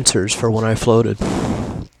have answers for when I floated.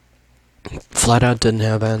 Flat out didn't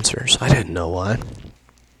have answers. I didn't know why.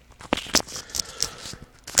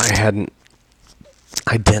 I hadn't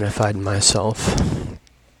identified myself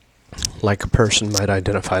like a person might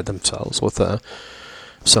identify themselves with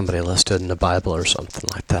somebody listed in the Bible or something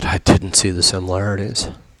like that. I didn't see the similarities.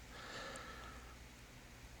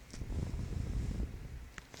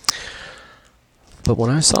 But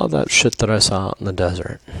when I saw that shit that I saw out in the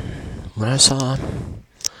desert, when I saw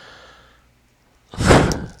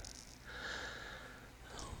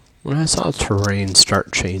terrain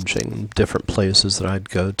start changing, different places that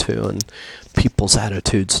I'd go to, and people's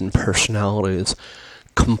attitudes and personalities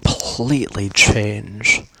completely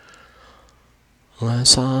change. When I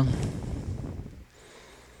saw,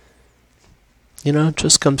 it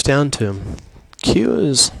just comes down to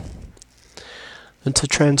it's a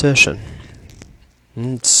transition.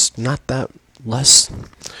 It's not that less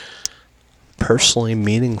personally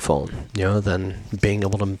meaningful, than being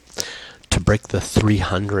able to break the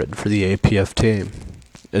 300 for the APFT,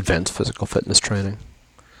 Advanced Physical Fitness Training.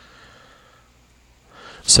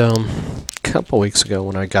 So, a couple weeks ago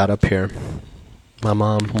when I got up here, my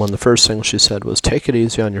mom, one of the first things she said was, take it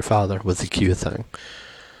easy on your father with the Q thing.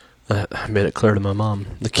 I made it clear to my mom,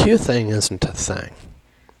 the Q thing isn't a thing.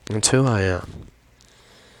 It's who I am.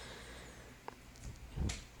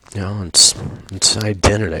 It's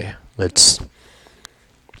identity. It's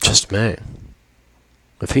just me.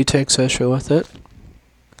 If he takes issue with it,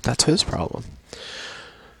 that's his problem.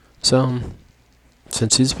 So,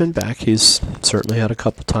 since he's been back, he's certainly had a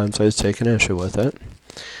couple times he's taken issue with it,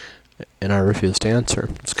 and I refused to answer.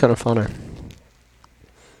 It's kind of funny.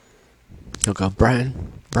 He'll go,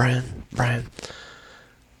 Brian. God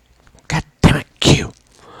damn it, Q.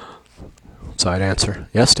 So I'd answer,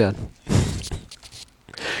 yes, Dad.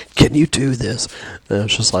 Can you do this? And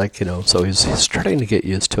it's just like, so he's starting to get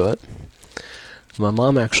used to it. My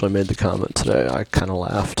mom actually made the comment today. I kind of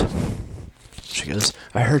laughed. She goes,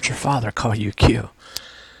 I heard your father call you Q.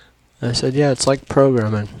 And I said, yeah, it's like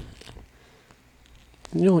programming.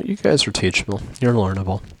 You guys are teachable. You're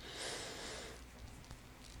learnable.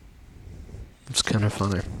 It's kind of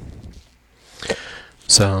funny.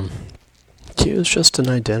 So, Q is just an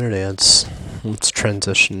identity. It's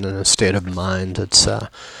transition in a state of mind. It's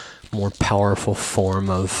a more powerful form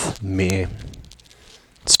of me.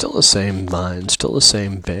 It's still the same mind, still the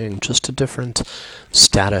same being, just a different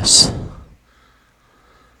status.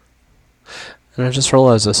 And I just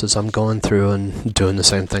realized this as I'm going through and doing the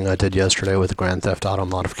same thing I did yesterday with the Grand Theft Auto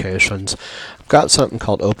modifications. I've got something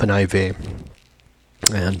called OpenIV,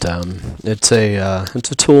 and it's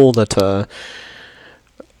a tool that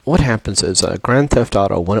what happens is Grand Theft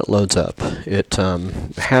Auto, when it loads up, it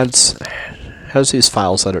has these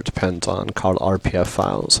files that it depends on called RPF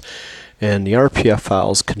files. And the RPF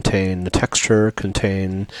files contain the texture,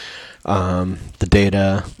 contain the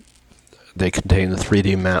data, they contain the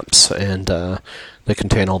 3D maps, and they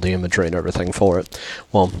contain all the imagery and everything for it.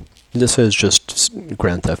 Well, this is just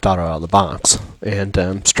Grand Theft Auto out of the box. And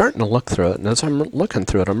I'm starting to look through it, and as I'm looking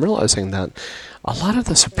through it, I'm realizing that a lot of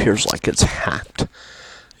this appears like it's hacked.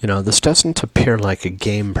 This doesn't appear like a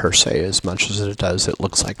game per se as much as it does. It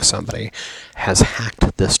looks like somebody has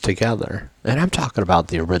hacked this together. And I'm talking about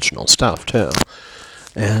the original stuff, too.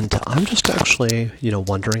 And I'm just actually,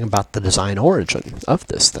 wondering about the design origin of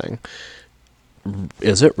this thing.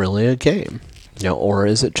 Is it really a game? Or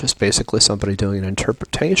is it just basically somebody doing an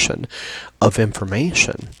interpretation of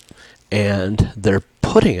information and they're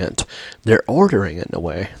ordering it in a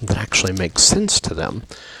way that actually makes sense to them.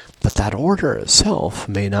 But that order itself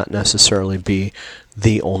may not necessarily be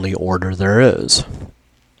the only order there is.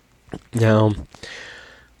 Now,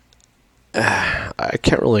 I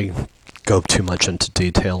can't really go too much into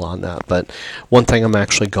detail on that, but one thing I'm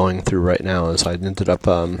actually going through right now is I ended up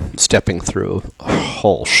stepping through a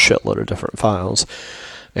whole shitload of different files,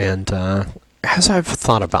 and as I've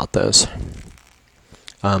thought about this,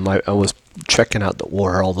 I was checking out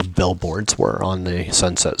where all the billboards were on the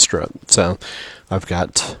Sunset Strip. So I've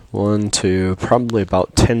got probably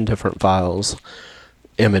about 10 different files,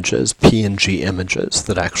 images, PNG images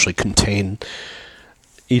that actually contain.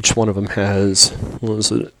 Each one of them has,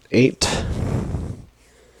 8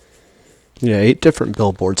 different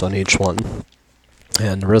billboards on each one.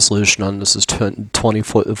 And the resolution on this is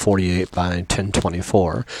 2048 by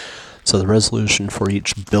 1024. So the resolution for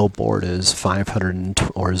each billboard is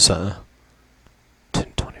 1024.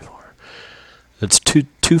 It's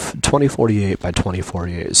 2048 by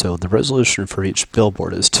 2048. So the resolution for each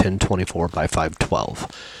billboard is 1024 by 512.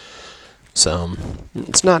 So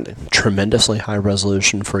it's not tremendously high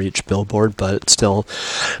resolution for each billboard, but it still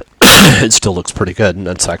looks pretty good, and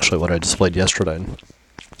that's actually what I displayed yesterday and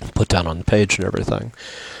put down on the page and everything.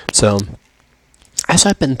 So as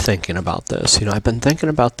I've been thinking about this, I've been thinking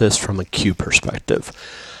about this from a Q perspective.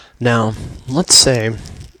 Now, let's say,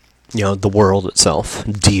 the world itself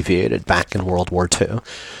deviated back in World War II.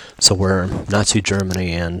 So where Nazi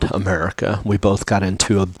Germany and America, we both got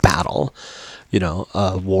into a battle,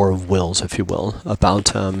 a war of wills, if you will,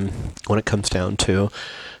 about when it comes down to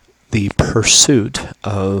the pursuit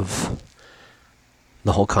of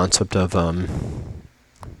the whole concept of kind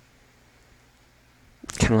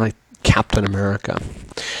of like Captain America.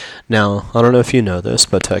 Now, I don't know if you know this,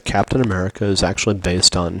 but Captain America is actually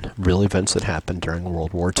based on real events that happened during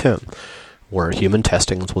World War II, where human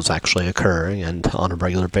testing was actually occurring, and on a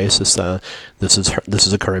regular basis, this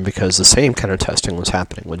is occurring because the same kind of testing was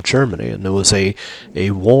happening with Germany, and there was a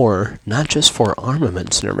war not just for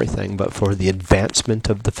armaments and everything, but for the advancement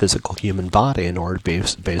of the physical human body in order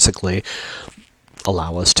to basically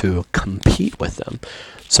allow us to compete with them.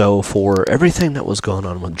 So for everything that was going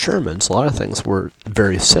on with Germans, a lot of things were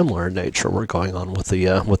very similar in nature were going on with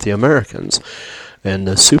the Americans, and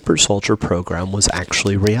the super soldier program was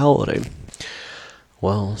actually reality.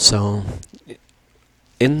 Well, so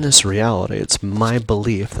in this reality, it's my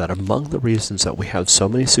belief that among the reasons that we have so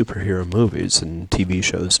many superhero movies and TV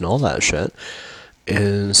shows and all that shit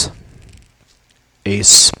is a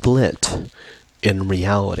split in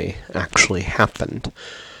reality actually happened.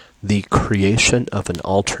 The creation of an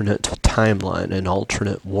alternate timeline, an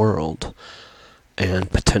alternate world,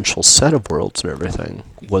 and potential set of worlds and everything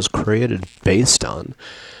was created based on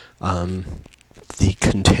the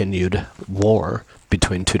continued war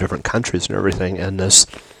between two different countries and everything, and this,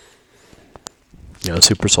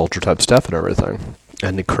 super soldier type stuff and everything,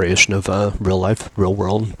 and the creation of real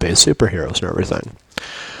world based superheroes and everything.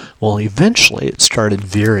 Well, eventually it started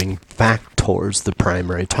veering back towards the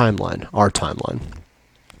primary timeline, our timeline,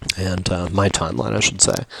 and my timeline, I should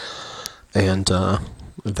say, and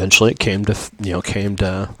eventually it came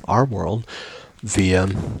to our world via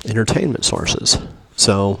entertainment sources.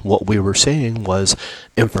 So what we were seeing was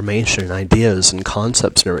information and ideas and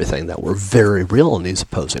concepts and everything that were very real in these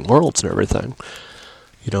opposing worlds and everything.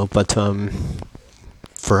 But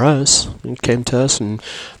for us, it came to us, and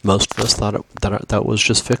most of us thought that was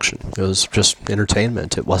just fiction. It was just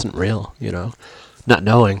entertainment. It wasn't real, not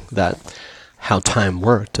knowing that how time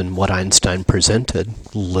worked and what Einstein presented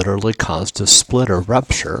literally caused a split or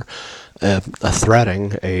rupture, a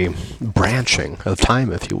threading, a branching of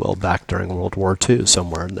time, if you will, back during World War II,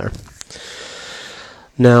 somewhere in there.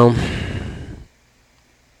 Now,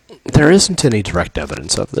 there isn't any direct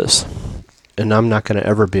evidence of this, and I'm not going to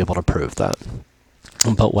ever be able to prove that.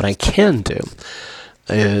 But what I can do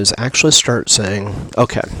is actually start saying,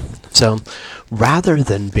 okay, so rather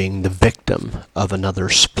than being the victim of another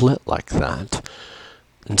split like that,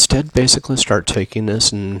 instead basically start taking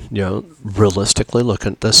this and, realistically look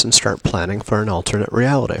at this and start planning for an alternate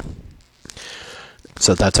reality.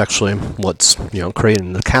 So that's actually what's,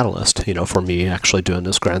 creating the catalyst, for me actually doing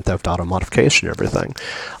this Grand Theft Auto modification and everything.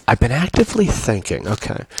 I've been actively thinking,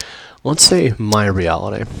 okay, let's say my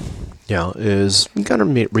reality, is going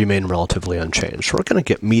to remain relatively unchanged. We're going to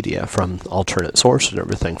get media from alternate sources and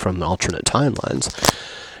everything from the alternate timelines,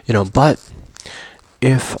 but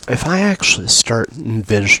if I actually start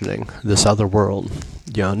envisioning this other world,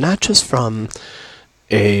 not just from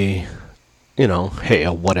a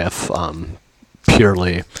what if,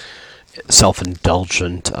 purely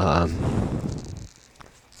self-indulgent,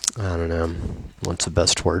 I don't know, what's the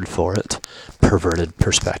best word for it? Perverted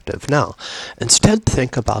perspective. Now, instead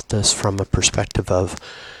think about this from a perspective of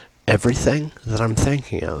everything that I'm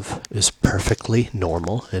thinking of is perfectly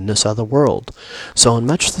normal in this other world. So in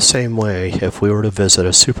much the same way, if we were to visit a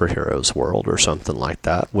superhero's world or something like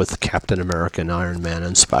that, with Captain America and Iron Man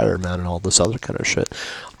and Spider-Man and all this other kind of shit,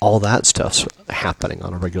 all that stuff's happening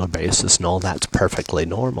on a regular basis, and all that's perfectly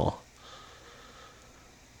normal.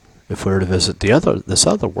 If we were to visit this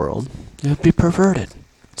other world, it would be perverted,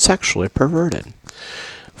 sexually perverted.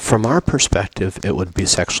 From our perspective, it would be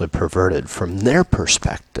sexually perverted. From their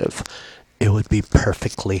perspective, it would be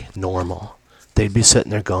perfectly normal. They'd be sitting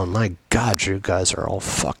there going, my God, you guys are all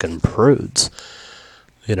fucking prudes.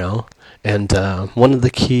 You know? And one of the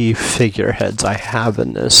key figureheads I have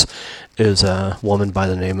in this is a woman by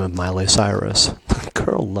the name of Miley Cyrus. The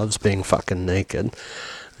girl loves being fucking naked.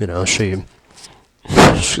 You know, she's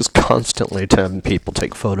constantly having people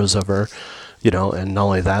take photos of her. You know, and not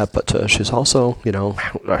only that, but she's also, you know,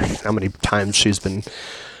 how many times she's been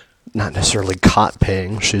not necessarily caught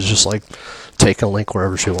paying. She's just like taking a link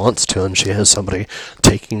wherever she wants to, and she has somebody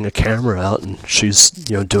taking a camera out, and she's,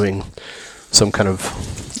 you know, doing some kind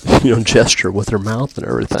of, you know, gesture with her mouth and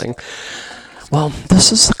everything. Well,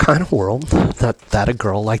 this is the kind of world that a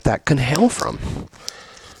girl like that can hail from.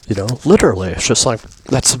 You know, literally, it's just like,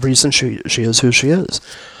 that's the reason she is who she is.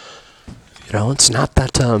 You know, it's not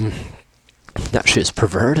that, that she's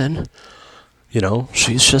perverted, you know,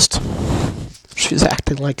 she's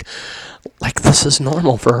acting like this is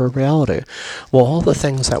normal for her reality. Well, all the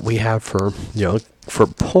things that we have for, you know, for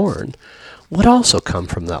porn would also come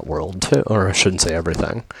from that world too, or I shouldn't say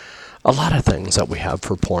everything. A lot of things that we have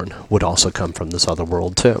for porn would also come from this other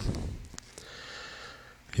world too.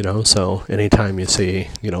 You know, so anytime you see,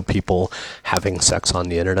 you know, people having sex on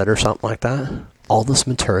the internet or something like that, all this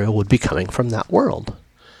material would be coming from that world.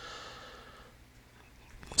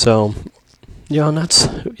 So, you know, that's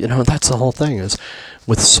the whole thing, is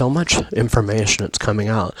with so much information that's coming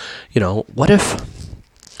out, you know, what if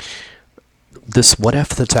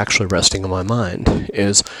that's actually resting on my mind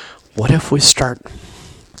is, what if we start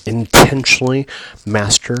intentionally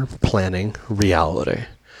master planning reality?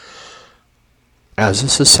 As a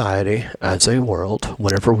society, as a world,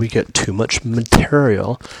 whenever we get too much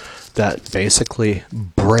material that basically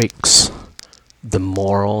breaks the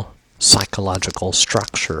moral, psychological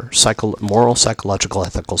structure, moral, psychological,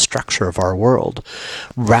 ethical structure of our world,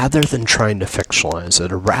 rather than trying to fictionalize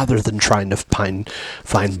it, or rather than trying to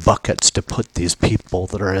find buckets to put these people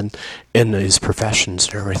that are in these professions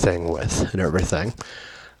and everything,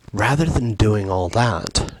 rather than doing all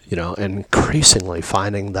that, you know, and increasingly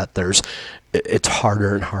finding that it's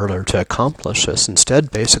harder and harder to accomplish this, instead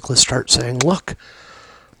basically start saying, look,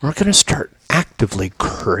 we're going to start actively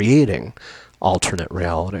creating alternate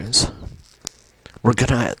realities. We're going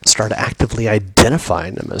to start actively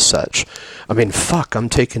identifying them as such. I mean, fuck, I'm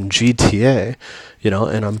taking GTA, you know,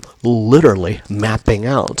 and I'm literally mapping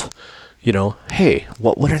out, you know, hey,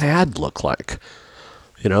 what would an ad look like?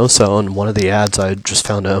 You know, so in one of the ads, I just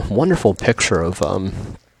found a wonderful picture of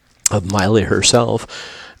Miley herself,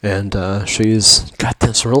 and she's got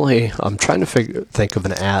this really, I'm trying to think of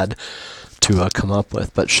an ad to come up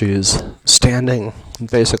with, but she's standing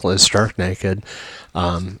basically stark naked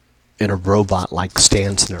in a robot-like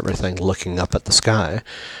stance and everything, looking up at the sky,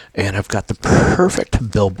 and I've got the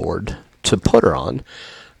perfect billboard to put her on.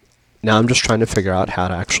 Now I'm just trying to figure out how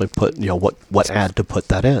to actually put, you know, what ad to put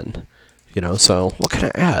that in, you know. So what kind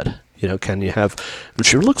of ad, you know, can you have? And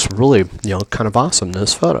she looks really, you know, kind of awesome in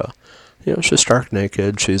this photo. You know, she's stark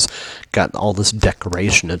naked. She's got all this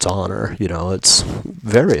decoration that's on her. You know, it's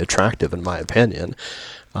very attractive in my opinion.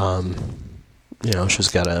 You know, she's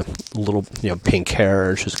got a little, you know, pink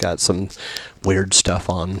hair. She's got some weird stuff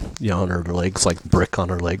on, you know, on her legs, like brick on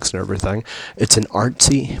her legs and everything. It's an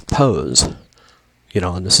artsy pose, you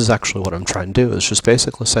know, and this is actually what I'm trying to do, is just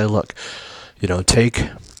basically say, look, you know, take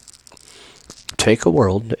a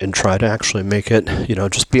world and try to actually make it, you know,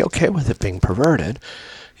 just be okay with it being perverted,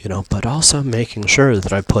 you know, but also making sure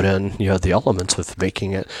that I put in, you know, the elements of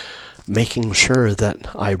making sure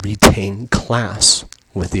that I retain class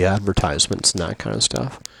with the advertisements and that kind of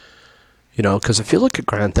stuff. You know, because if you look at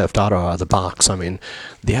Grand Theft Auto out of the box, I mean,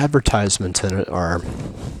 the advertisements in it are,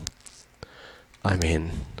 I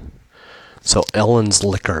mean, so Ellen's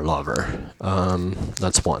Liquor Lover,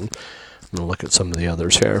 that's one. I'm going to look at some of the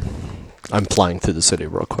others here. I'm flying through the city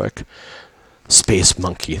real quick. Space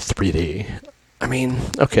Monkey 3D. I mean,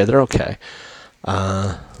 okay, they're okay.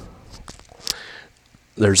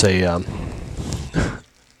 There's a,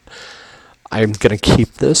 I'm going to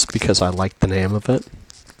keep this because I like the name of it.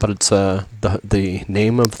 but it's the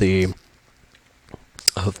name of the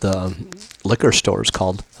liquor store is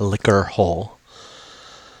called Liquor Hole.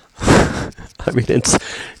 I mean,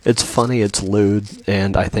 it's funny, it's lewd,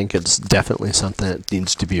 and I think it's definitely something that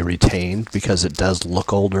needs to be retained because it does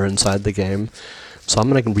look older inside the game. So I'm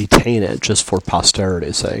going to retain it just for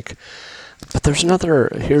posterity's sake. But here's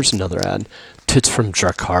another ad. Tits from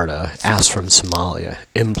Jakarta, ass from Somalia,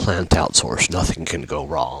 implant outsourced, nothing can go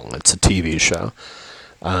wrong. It's a TV show.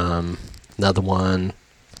 Another one,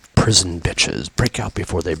 prison bitches, break out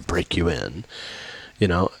before they break you in. You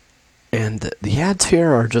know, and the ads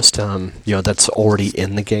here are just, that's already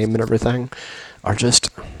in the game and everything, are just,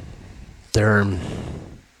 they're,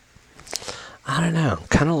 I don't know,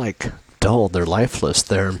 kind of like dull. They're lifeless.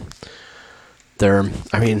 They're,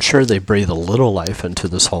 I mean, sure, they breathe a little life into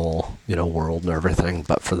this whole, world and everything,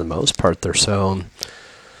 but for the most part, they're so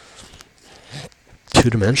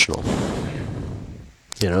two-dimensional.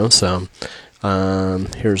 So,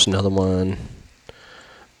 here's another one.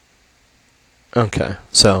 Okay,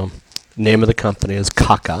 so name of the company is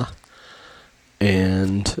Kaka,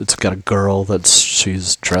 and it's got a girl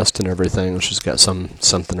she's dressed and everything. She's got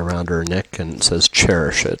something around her neck, and it says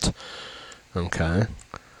 "Cherish It." Okay.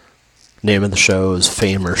 Name of the show is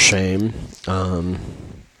Fame or Shame.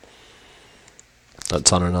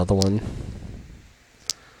 That's on another one.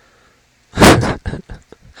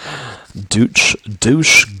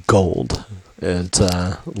 Douche Gold. It's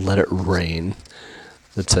Let It Rain.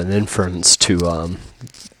 It's an inference to,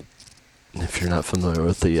 if you're not familiar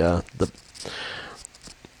with the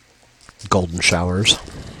golden showers.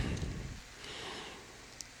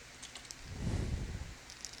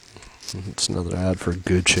 It's another ad for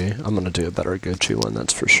Gucci. I'm going to do a better Gucci one,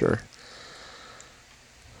 that's for sure.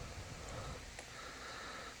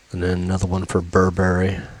 And then another one for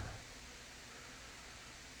Burberry.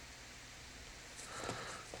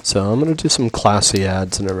 So I'm going to do some classy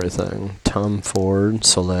ads and everything. Tom Ford,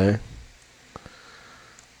 Soleil.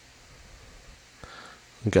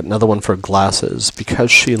 We've got another one for glasses.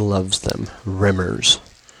 Because She Loves Them, Rimmers.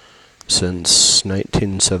 Since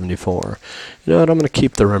 1974. You know what, I'm going to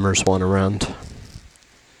keep the Rimmers one around.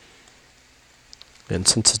 And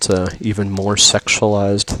since it's a even more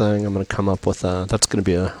sexualized thing, I'm going to come up with that's going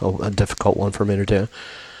to be a difficult one for me to do.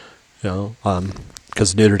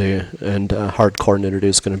 Because nudity and hardcore nudity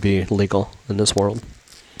is going to be legal in this world.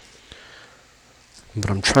 But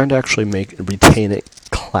I'm trying to actually retain it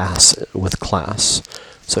with class.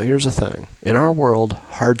 So here's the thing. In our world,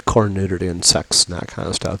 hardcore nudity and sex and that kind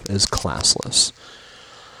of stuff is classless.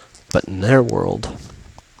 But in their world,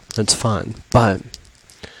 it's fine. But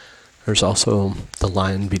there's also the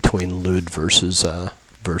line between lewd versus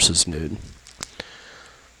nude.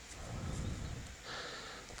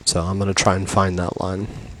 So I'm going to try and find that line.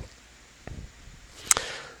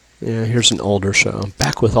 Yeah, here's an older show.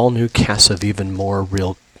 Back with all new casts of even more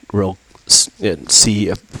real C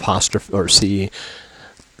apostrophe or C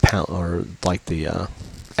pound or like the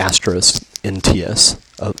asterisk NTS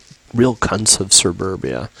real cunts of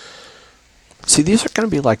suburbia. See, these are going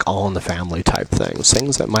to be like All in the Family type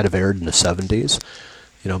things that might have aired in the 70s,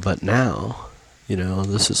 but now,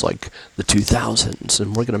 this is like the 2000s,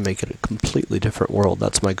 and we're going to make it a completely different world.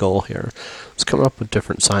 That's my goal here. Let's come up with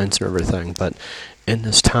different signs and everything, but in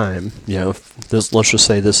this time, let's just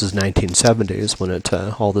say this is 1970s when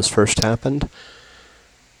all this first happened.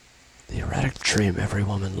 The erotic dream every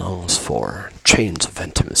woman longs for, chains of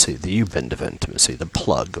intimacy, the U-bend of intimacy, the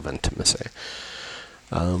plug of intimacy.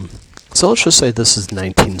 So let's just say this is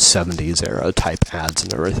 1970s era type ads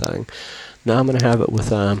and everything. Now I'm going to have it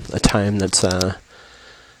with a time that's,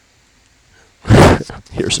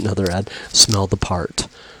 here's another ad, Smell the Part.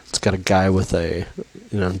 It's got a guy with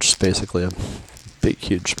just basically a big,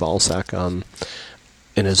 huge ball sack in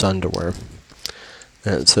his underwear.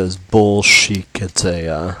 And it says, Bull Chic, it's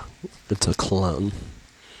a cologne.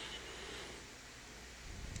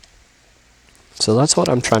 So that's what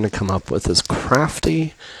I'm trying to come up with, is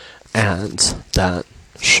crafty ads that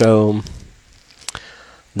show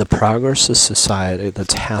the progress of society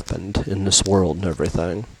that's happened in this world and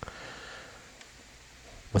everything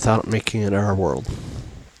without making it our world.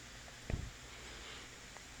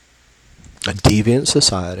 A deviant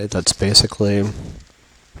society that's basically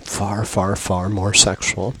far, far, far more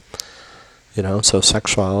sexual. So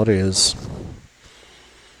sexuality is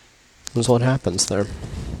what happens there.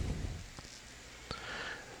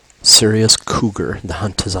 Serious cougar, the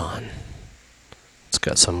hunt is on. It's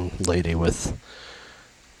got some lady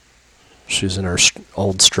she's in her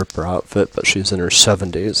old stripper outfit, but she's in her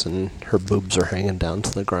 70s, and her boobs are hanging down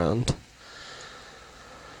to the ground.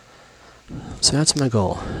 So that's my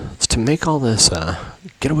goal. It's to make all this,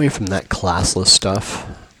 get away from that classless stuff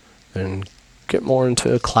and get more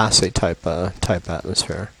into a classy type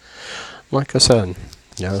atmosphere. Like I said,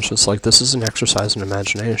 it's just like this is an exercise in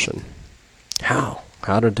imagination. How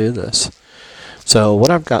to do this? So what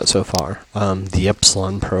I've got so far, the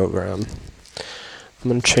Epsilon program. I'm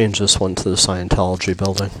going to change this one to the Scientology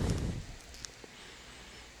building.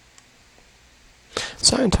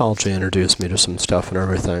 Scientology introduced me to some stuff and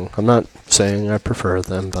everything. I'm not saying I prefer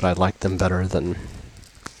them, but I like them better than...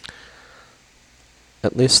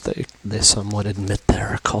 At least they somewhat admit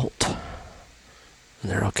they're a cult.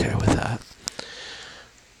 And they're okay with that.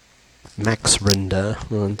 Max Rinda,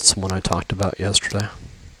 that's the one I talked about yesterday.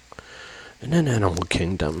 And then Animal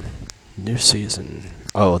Kingdom. New season.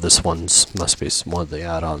 Oh, this must be one of the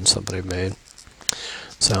add-ons somebody made.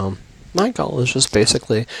 So, my goal is just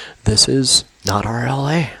basically, this is not our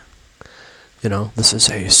LA. This is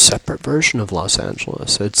a separate version of Los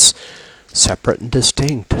Angeles. It's separate and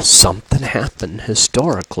distinct. Something happened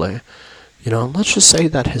historically. Let's just say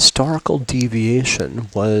that historical deviation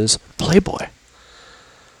was Playboy.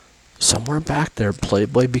 Somewhere back there,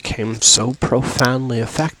 Playboy became so profoundly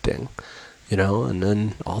affecting, and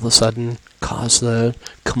then all of a sudden caused the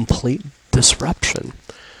complete disruption.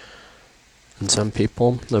 And some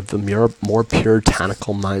people of the more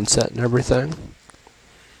puritanical mindset and everything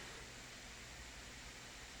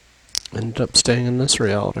ended up staying in this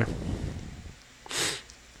reality.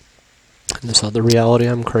 And this other reality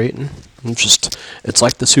I'm creating, it's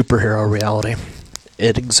like the superhero reality.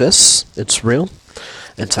 It exists, it's real,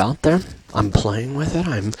 it's out there, I'm playing with it,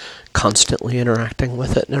 I'm constantly interacting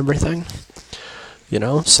with it and everything.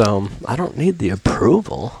 So I don't need the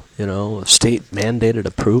approval, state-mandated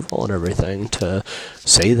approval and everything to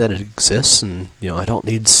say that it exists, and, I don't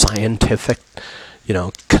need scientific,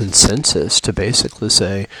 consensus to basically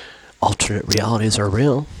say alternate realities are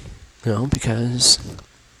real, because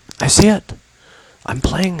I see it. I'm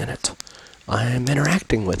playing in it. I'm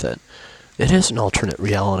interacting with it. It is an alternate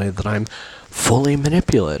reality that I'm fully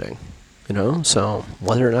manipulating, so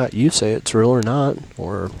whether or not you say it's real or not,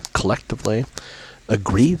 or collectively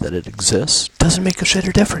agree that it exists, doesn't make a shit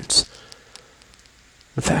of difference.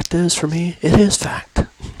 The fact is, for me, it is fact.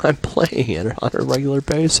 I'm playing it on a regular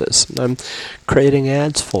basis, and I'm creating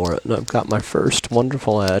ads for it, and I've got my first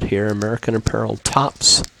wonderful ad here, American Apparel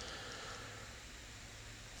Tops.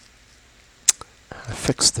 I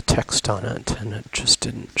fixed the text on it, and it just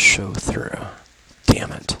didn't show through.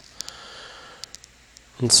 Damn it.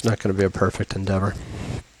 It's not going to be a perfect endeavor.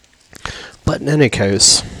 But in any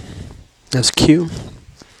case, as Q,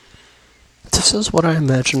 this is what I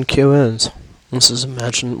imagine Q is. This is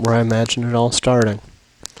where I imagine it all starting.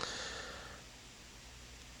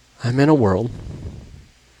 I'm in a world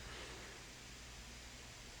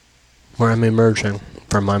where I'm emerging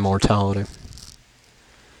from my mortality.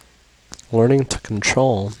 Learning to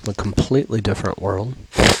control a completely different world.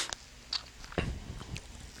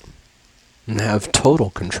 And have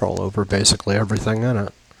total control over basically everything in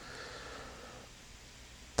it.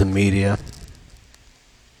 The media,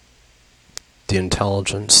 the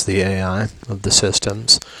intelligence, the AI of the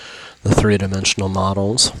systems, the three-dimensional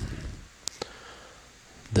models,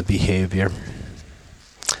 the behavior,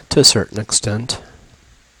 to a certain extent.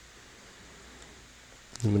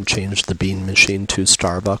 I'm going to change the bean machine to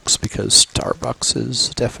Starbucks because Starbucks is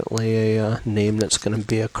definitely a name that's going to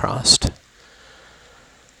be across.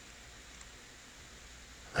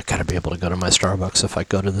 I gotta be able to go to my Starbucks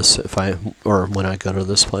when I go to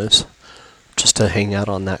this place. Just to hang out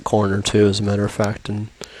on that corner too, as a matter of fact, and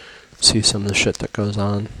see some of the shit that goes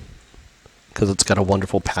on. Because it's got a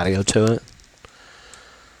wonderful patio to it.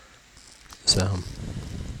 So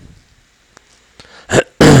I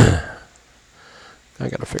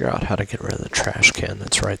gotta figure out how to get rid of the trash can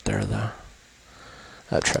that's right there, though.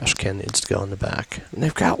 That trash can needs to go in the back. And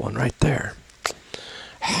they've got one right there.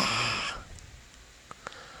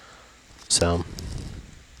 So,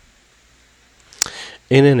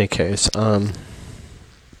 in any case,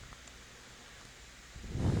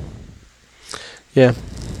 yeah.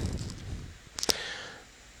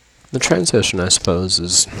 The transition, I suppose,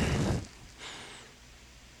 is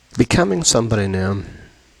becoming somebody new.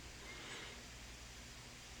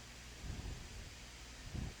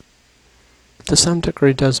 To some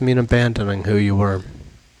degree does mean abandoning who you were.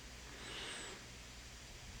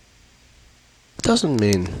 Doesn't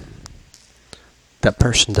mean that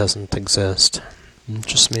person doesn't exist. It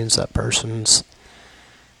just means that person's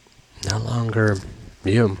no longer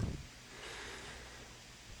you.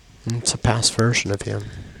 It's a past version of you.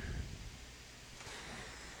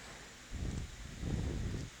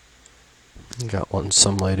 Got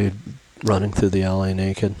some lady running through the alley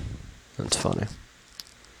naked. That's funny.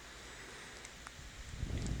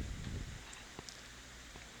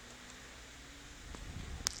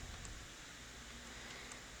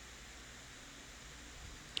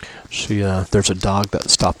 There's a dog that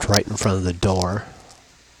stopped right in front of the door.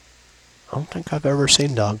 I don't think I've ever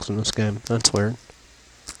seen dogs in this game. That's weird.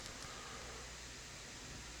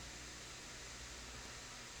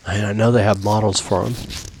 And I know they have models for them.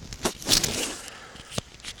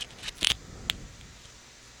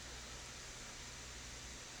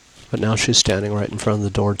 But now she's standing right in front of the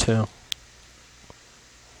door too.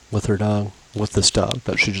 With her dog. With this dog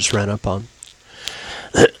that she just ran up on.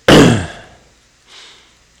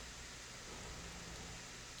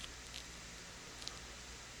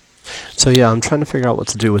 So yeah, I'm trying to figure out what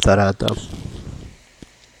to do with that ad though.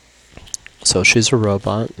 So she's a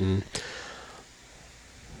robot, and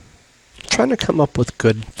trying to come up with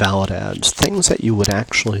good, valid ads. Things that you would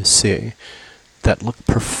actually see that look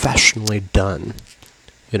professionally done.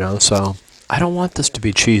 You know, so I don't want this to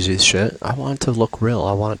be cheesy shit. I want it to look real.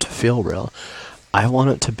 I want it to feel real. I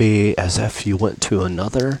want it to be as if you went to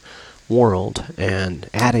another world and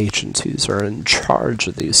ad agencies are in charge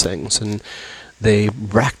of these things, and they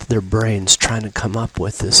racked their brains trying to come up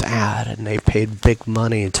with this ad, and they paid big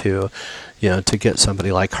money to, to get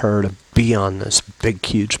somebody like her to be on this big,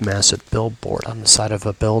 huge, massive billboard on the side of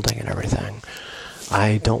a building and everything.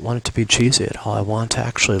 I don't want it to be cheesy at all. I want to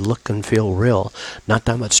actually look and feel real. Not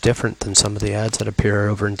that much different than some of the ads that appear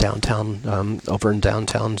over in downtown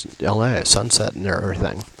LA, Sunset and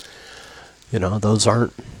everything. Those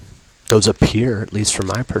appear, at least from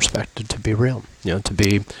my perspective, to be real. To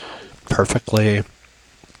be perfectly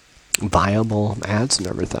viable ads and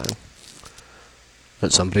everything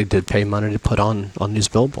that somebody did pay money to put on these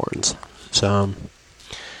billboards. So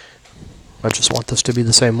I just want this to be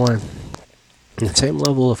the same way. The same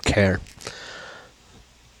level of care.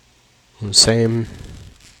 The same,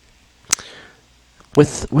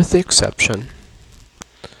 with the exception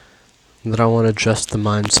that I want to adjust the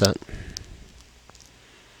mindset.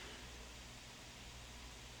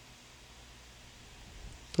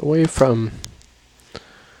 Away from,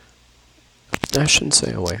 I shouldn't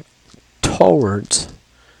say away, towards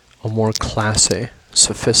a more classy,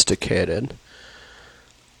 sophisticated,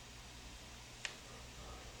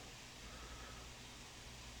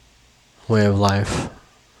 way of life,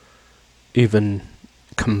 even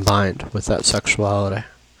combined with that sexuality,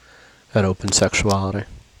 that open sexuality.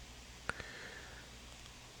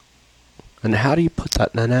 And how do you put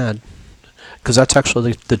that in an ad? Because that's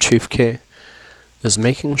actually the chief key, is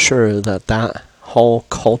making sure that that whole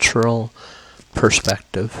cultural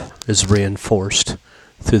perspective is reinforced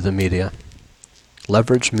through the media.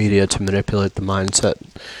 Leverage media to manipulate the mindset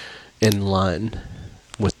in line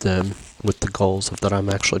with the goals that I'm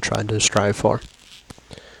actually trying to strive for.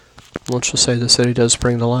 Let's just say the city does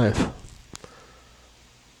bring to life.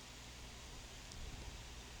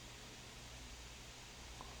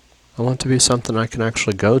 I want it to be something I can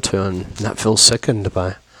actually go to and not feel sickened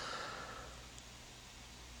by.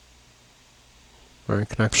 Or I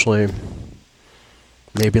can actually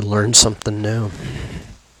maybe learn something new.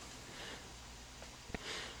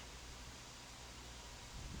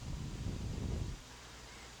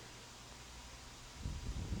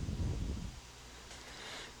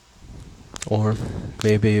 Or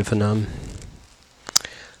maybe even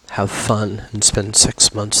have fun and spend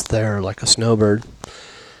 6 months there like a snowbird,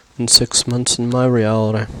 and 6 months in my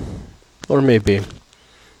reality. Or maybe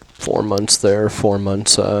 4 months there, 4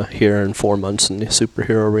 months here, and 4 months in the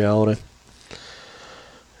superhero reality.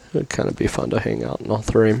 It would kind of be fun to hang out in all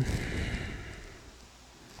three.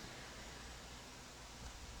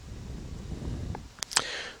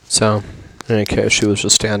 So, in any case, she was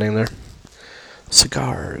just standing there.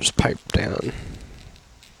 Cigars piped down.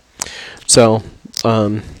 So,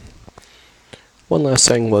 one last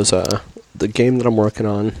thing was the game that I'm working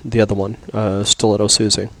on, the other one, Stiletto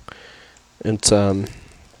Susie. It's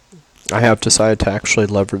I have decided to actually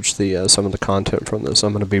leverage the some of the content from this.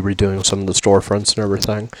 I'm going to be redoing some of the storefronts and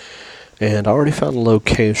everything. And I already found a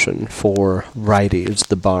location for Righties,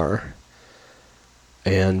 the bar.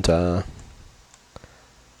 And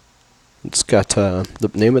it's got,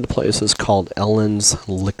 the name of the place is called Ellen's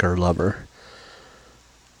Liquor Lover.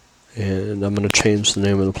 And I'm going to change the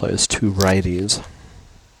name of the place to Righties.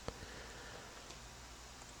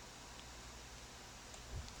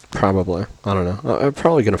 Probably. I don't know. I'm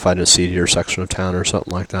probably going to find a seedier section of town or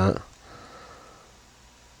something like that.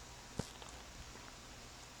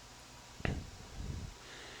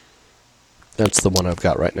 That's the one I've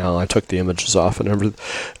got right now. I took the images off and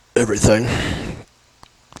everything.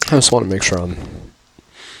 I just want to make sure I'm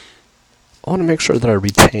I want to make sure that I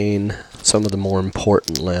retain some of the more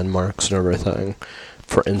important landmarks and everything.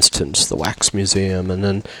 For instance, the Wax Museum, and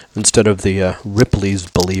then instead of the Ripley's,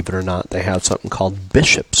 believe it or not, they have something called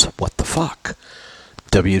Bishop's. What the fuck?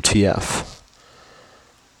 WTF.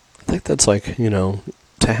 I think that's like, you know,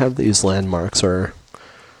 to have these landmarks are,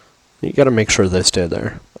 you gotta make sure they stay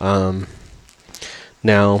there.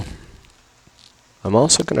 Now, I'm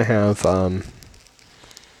also gonna have, I'm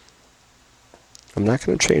not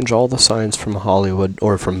going to change all the signs from Hollywood,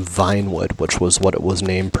 or from Vinewood, which was what it was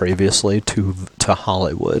named previously, to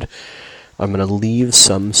Hollywood. I'm going to leave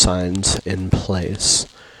some signs in place.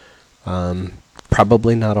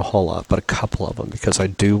 Probably not a whole lot, but a couple of them, because I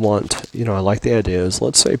do want, you know, I like the idea is,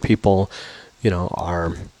 let's say people, you know,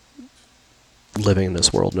 are living in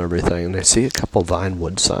this world and everything, and they see a couple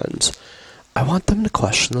Vinewood signs. I want them to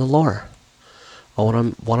question the lore. I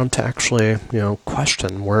want them to actually, you know,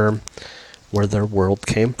 question where their world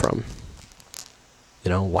came from. You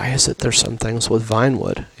know, why is it there's some things with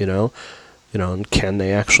Vinewood, you know, and can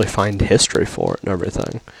they actually find history for it and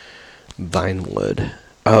everything? Vinewood.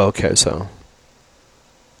 Oh, okay, so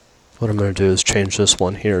what I'm going to do is change this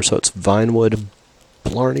one here, so it's Vinewood,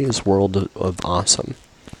 Blarney's World of Awesome.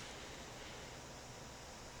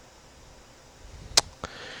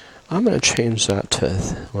 I'm going to change that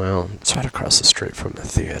to, well, it's right across the street from the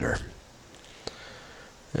theater.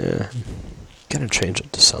 Yeah, gonna change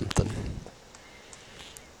it to something.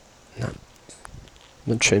 Not, I'm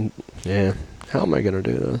gonna change. Yeah, how am I gonna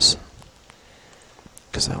do this?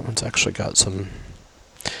 Because that one's actually got some.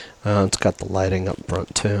 It's got the lighting up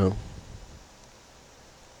front too.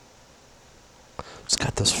 It's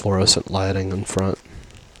got this fluorescent lighting in front.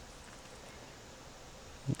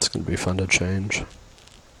 It's gonna be fun to change.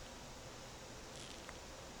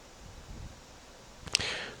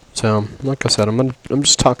 So, like I said, I'm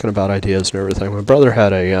just talking about ideas and everything. My brother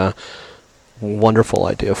had a wonderful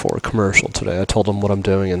idea for a commercial today. I told him what I'm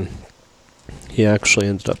doing, and he actually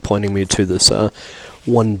ended up pointing me to this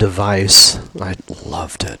one device. I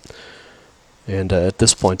loved it. And at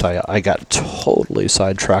this point, I got totally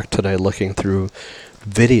sidetracked today looking through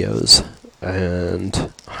videos,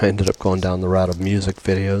 and I ended up going down the route of music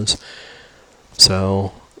videos.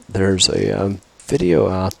 So, there's a video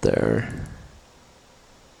out there.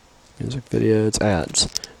 Music video, it's ads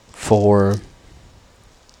for.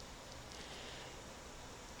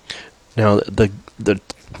 Now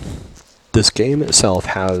this game itself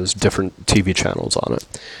has different TV channels on it,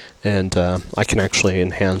 and I can actually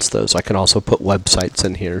enhance those. I can also put websites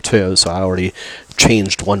in here too. So I already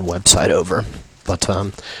changed one website over, but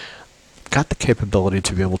got the capability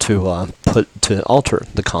to be able to alter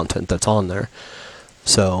the content that's on there.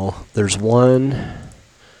 So there's one.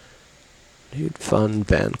 Need fun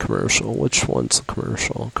band commercial. Which one's the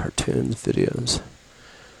commercial? Cartoons, videos.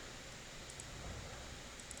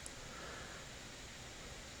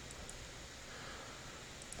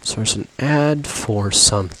 So there's an ad for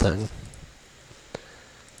something. What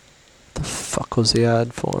the fuck was the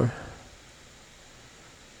ad for?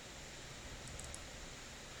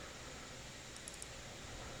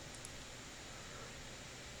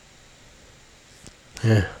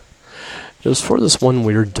 Yeah. It was for this one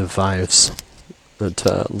weird device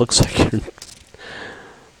that looks like you're...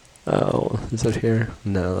 Oh, is it here?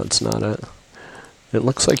 No, that's not it. It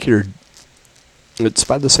looks like you're... It's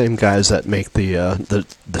by the same guys that make the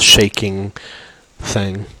shaking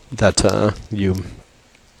thing that you...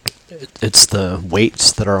 It's the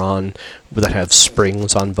weights that are on, that have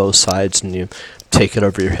springs on both sides, and you take it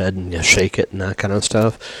over your head and you shake it and that kind of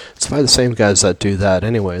stuff. It's by the same guys that do that.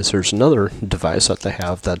 Anyways, there's another device that they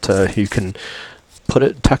have that you can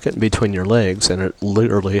tuck it in between your legs, and it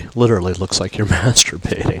literally looks like you're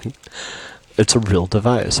masturbating. It's a real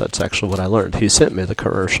device. That's actually what I learned. He sent me the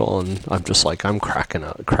commercial, and I'm just like, I'm cracking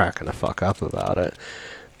the fuck up about it.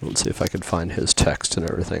 Let's see if I could find his text and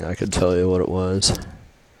everything. I could tell you what it was.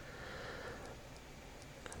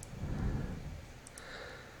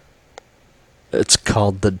 It's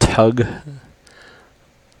called the Tug.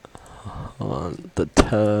 The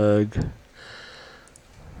Tug.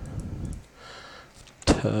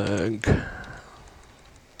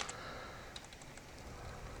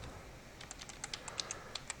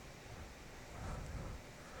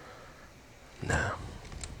 No.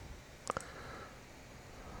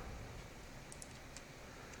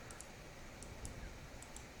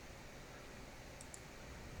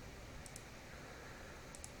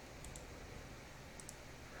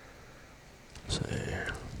 See.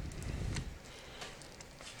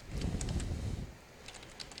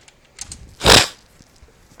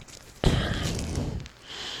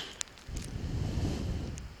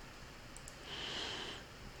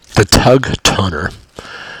 Tug Toner.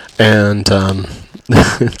 And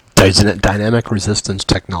dynamic resistance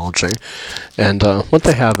technology. And what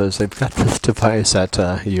they have is they've got this device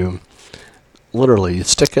that you literally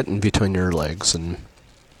stick it in between your legs, and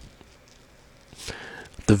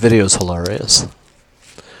the video's hilarious.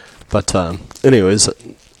 But anyways,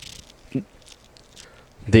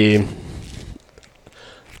 the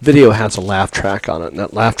video has a laugh track on it, and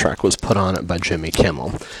that laugh track was put on it by Jimmy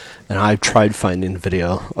Kimmel. And I've tried finding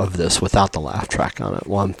video of this without the laugh track on it.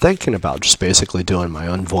 Well, I'm thinking about just basically doing my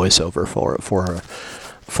own voiceover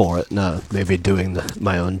for it, and maybe doing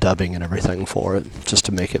my own dubbing and everything for it, just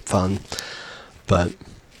to make it fun. But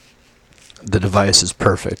the device is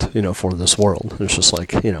perfect, for this world. It's just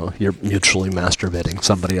like, you're mutually masturbating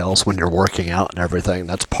somebody else when you're working out and everything.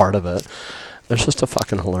 That's part of it. It's just a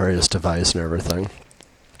fucking hilarious device and everything.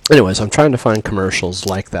 Anyways, I'm trying to find commercials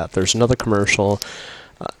like that. There's another commercial,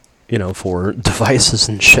 for devices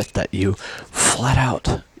and shit that you flat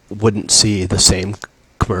out wouldn't see the same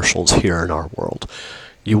commercials here in our world.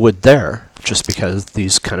 You would there, just because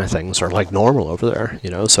these kind of things are like normal over there,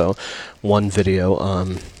 So one video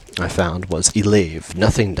I found was Elave,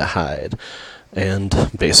 Nothing to Hide. And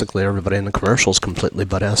basically everybody in the commercial is completely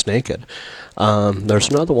butt-ass naked. There's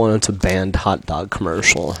another one, it's a banned hot dog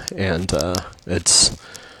commercial, and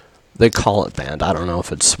they call it banned. I don't know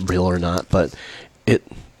if it's real or not, but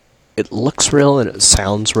it looks real and it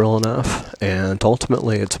sounds real enough, and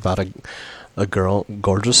ultimately it's about a girl,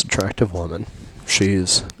 gorgeous, attractive woman.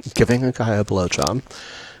 She's giving a guy a blowjob,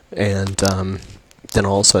 and then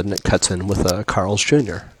all of a sudden it cuts in with a Carl's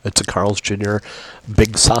Jr. It's a Carl's Jr.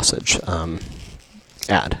 big sausage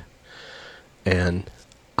ad. And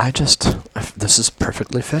this is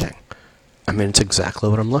perfectly fitting. I mean, it's exactly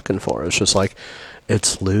what I'm looking for. It's just like,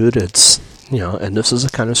 it's lewd, it's, and this is the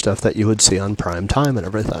kind of stuff that you would see on prime time and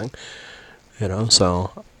everything.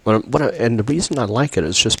 So, and the reason I like it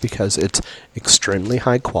is just because it's extremely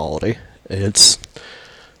high quality. It's,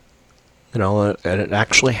 and it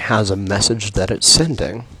actually has a message that it's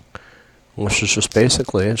sending, which is just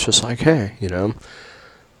basically, it's just like, hey,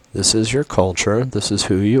 this is your culture, this is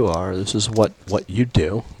who you are, this is what you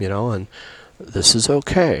do, and this is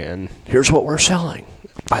okay, and here's what we're selling.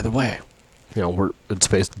 By the way, it's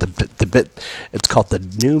based it's called the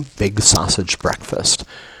new Big Sausage Breakfast.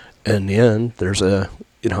 In the end, there's and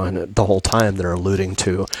the whole time they're alluding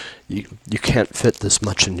to, you can't fit this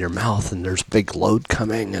much in your mouth, and there's a big load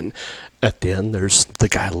coming, and at the end, the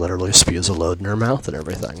guy literally spews a load in her mouth and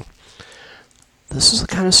everything. This is the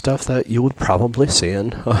kind of stuff that you would probably see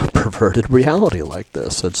in a perverted reality like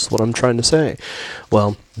this. That's what I'm trying to say.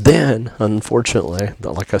 Well, then, unfortunately,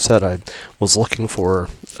 like I said, I was looking for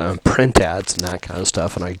print ads and that kind of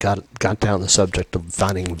stuff, and I got down the subject of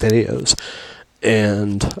finding videos,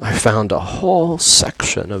 and I found a whole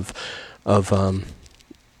section of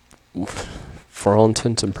for all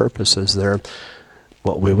intents and purposes, they're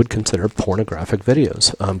what we would consider pornographic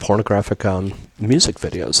videos, pornographic music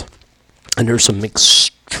videos. And there's some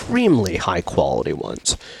extremely high quality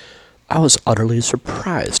ones. I was utterly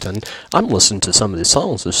surprised, and I'm listening to some of these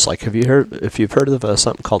songs. It's like, if you've heard of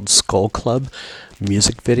something called Skull Club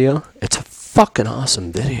music video, it's a fucking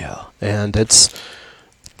awesome video, and it's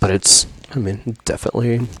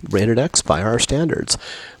definitely rated X by our standards.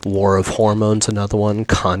 War of Hormones, another one.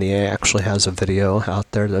 Kanye actually has a video out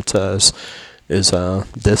there that is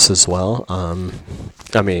this as well.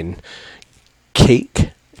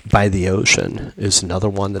 Cake by the Ocean is another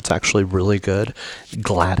one that's actually really good.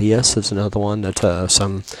 Gladius is another one that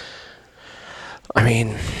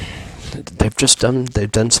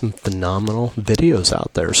they've done some phenomenal videos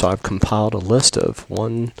out there. So I've compiled a list of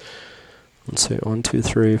 1, 2,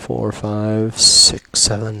 3, 4, 5, 6,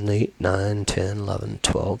 7, 8, 9, 10, 11,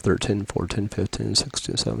 12, 13, 14, 15,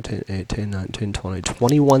 16, 17, 18, 19, 20,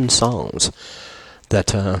 21 songs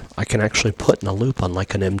that I can actually put in a loop on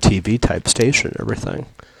like an MTV type station and everything.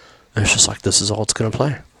 And it's just like, this is all it's going to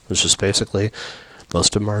play. It's just basically,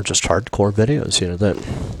 most of them are just hardcore videos, that,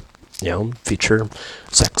 feature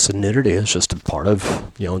sex and nudity. It's just a part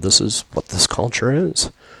of, this is what this culture is.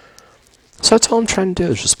 So that's all I'm trying to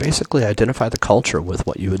do, is just basically identify the culture with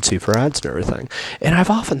what you would see for ads and everything. And I've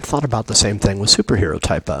often thought about the same thing with superhero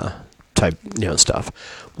type stuff.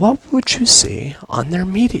 What would you see on their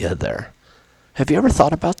media there? Have you ever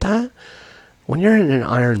thought about that? When you're in an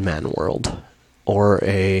Iron Man world, or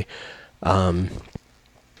a,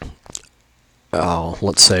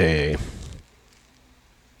 let's say,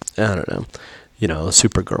 I don't know, a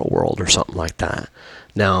Supergirl world or something like that.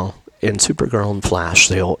 Now, in Supergirl and Flash,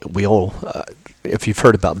 if you've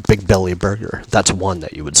heard about Big Belly Burger, that's one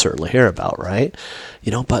that you would certainly hear about, right?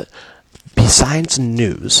 But besides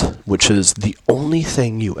news, which is the only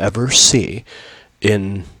thing you ever see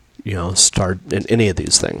in, in any of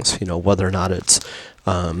these things, whether or not it's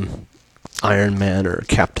Iron Man or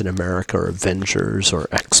Captain America or Avengers or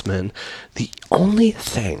X-Men, the only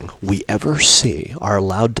thing we ever see, are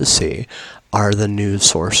allowed to see, are the news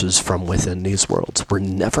sources from within these worlds. We're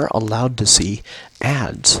never allowed to see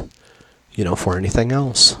ads, for anything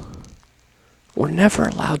else. We're never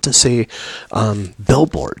allowed to see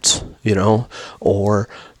billboards, or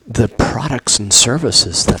the products and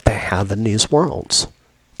services that they have in these worlds.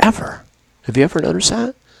 Ever. Have you ever noticed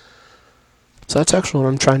that? So that's actually what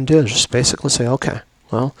I'm trying to do, is just basically say, okay,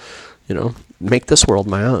 well, make this world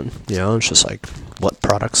my own. It's just like, what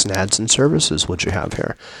products and ads and services would you have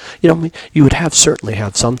here? You would certainly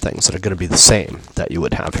have some things that are going to be the same that you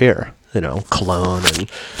would have here. Cologne and,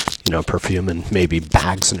 perfume and maybe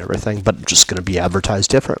bags and everything, but just going to be advertised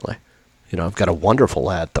differently. I've got a wonderful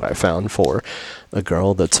ad that I found for a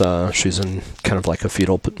girl that's, she's in kind of like a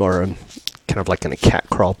fetal, or kind of like in a cat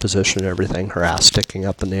crawl position and everything, her ass sticking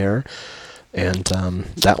up in the air. And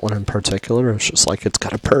that one in particular is just like, it's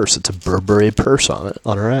got a purse. It's a Burberry purse on it,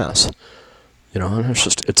 on her ass. And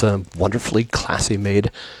it's a wonderfully classily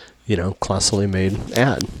made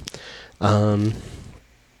ad.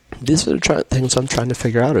 These are the things I'm trying to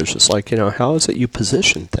figure out. It's just like, how is it you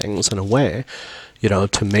position things in a way,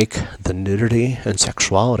 to make the nudity and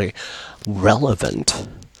sexuality relevant,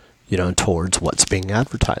 towards what's being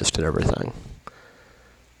advertised and everything.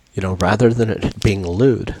 Rather than it being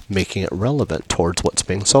lewd, making it relevant towards what's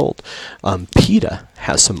being sold. PETA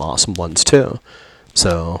has some awesome ones too.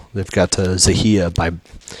 So they've got Zahia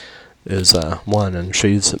is one, and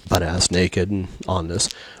she's butt-ass naked, and on this,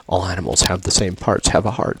 all animals have the same parts, have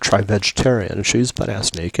a heart, try vegetarian, and she's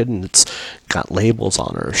butt-ass naked, and it's got labels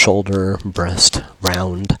on her, shoulder, breast,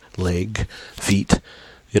 round, leg, feet,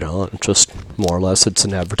 and just more or less it's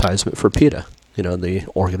an advertisement for PETA. The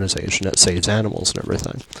organization that saves animals and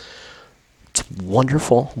everything. It's a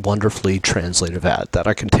wonderful, wonderfully translative ad that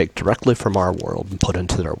I can take directly from our world and put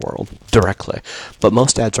into their world directly. But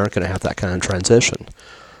most ads aren't going to have that kind of transition.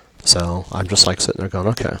 So I'm just like sitting there going,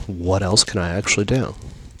 okay, what else can I actually do?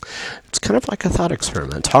 It's kind of like a thought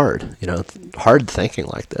experiment. It's hard, hard thinking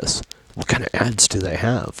like this. What kind of ads do they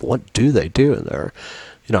have? What do they do in there?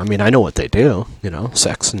 I know what they do,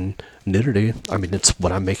 sex and nudity. It's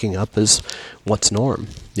what I'm making up is what's norm.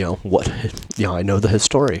 I know the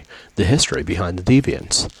history behind the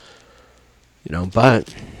deviants.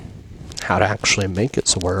 But how to actually make it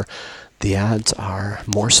so where the ads are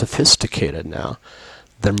more sophisticated now.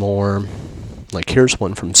 They're more, like, here's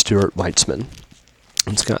one from Stuart Weitzman.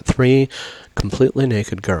 It's got 3 completely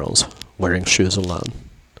naked girls wearing shoes alone.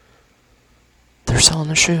 They're selling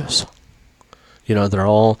the shoes. They're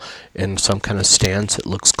all in some kind of stance. It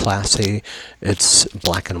looks classy. It's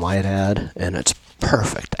black and white ad, and it's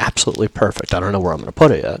perfect, absolutely perfect. I don't know where I'm going to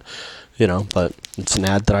put it yet, but it's an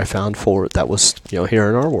ad that I found for that was, here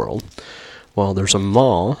in our world. Well, there's a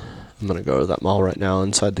mall. I'm going to go to that mall right now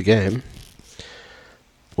inside the game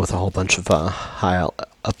with a whole bunch of high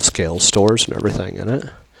upscale stores and everything in it.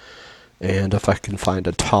 And if I can find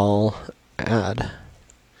a tall ad,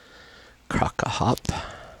 crock-a-hop.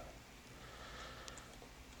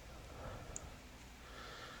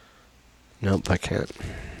 Nope, I can't.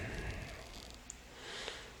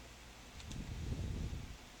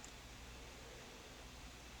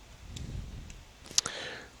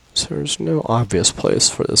 So there's no obvious place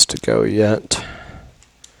for this to go yet.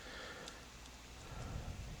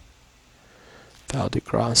 Val de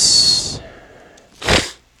Grace.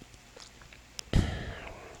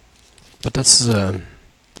 But that's I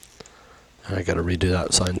gotta redo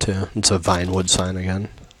that sign too. It's a Vinewood sign again.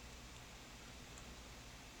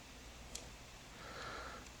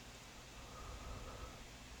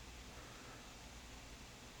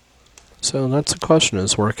 So that's the question,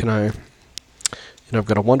 is where can I, I've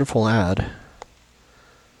got a wonderful ad.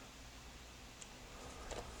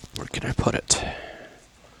 Where can I put it?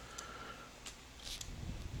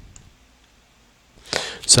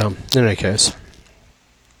 So, in any case,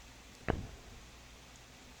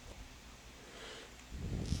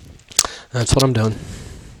 that's what I'm doing.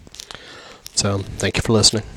 So, thank you for listening.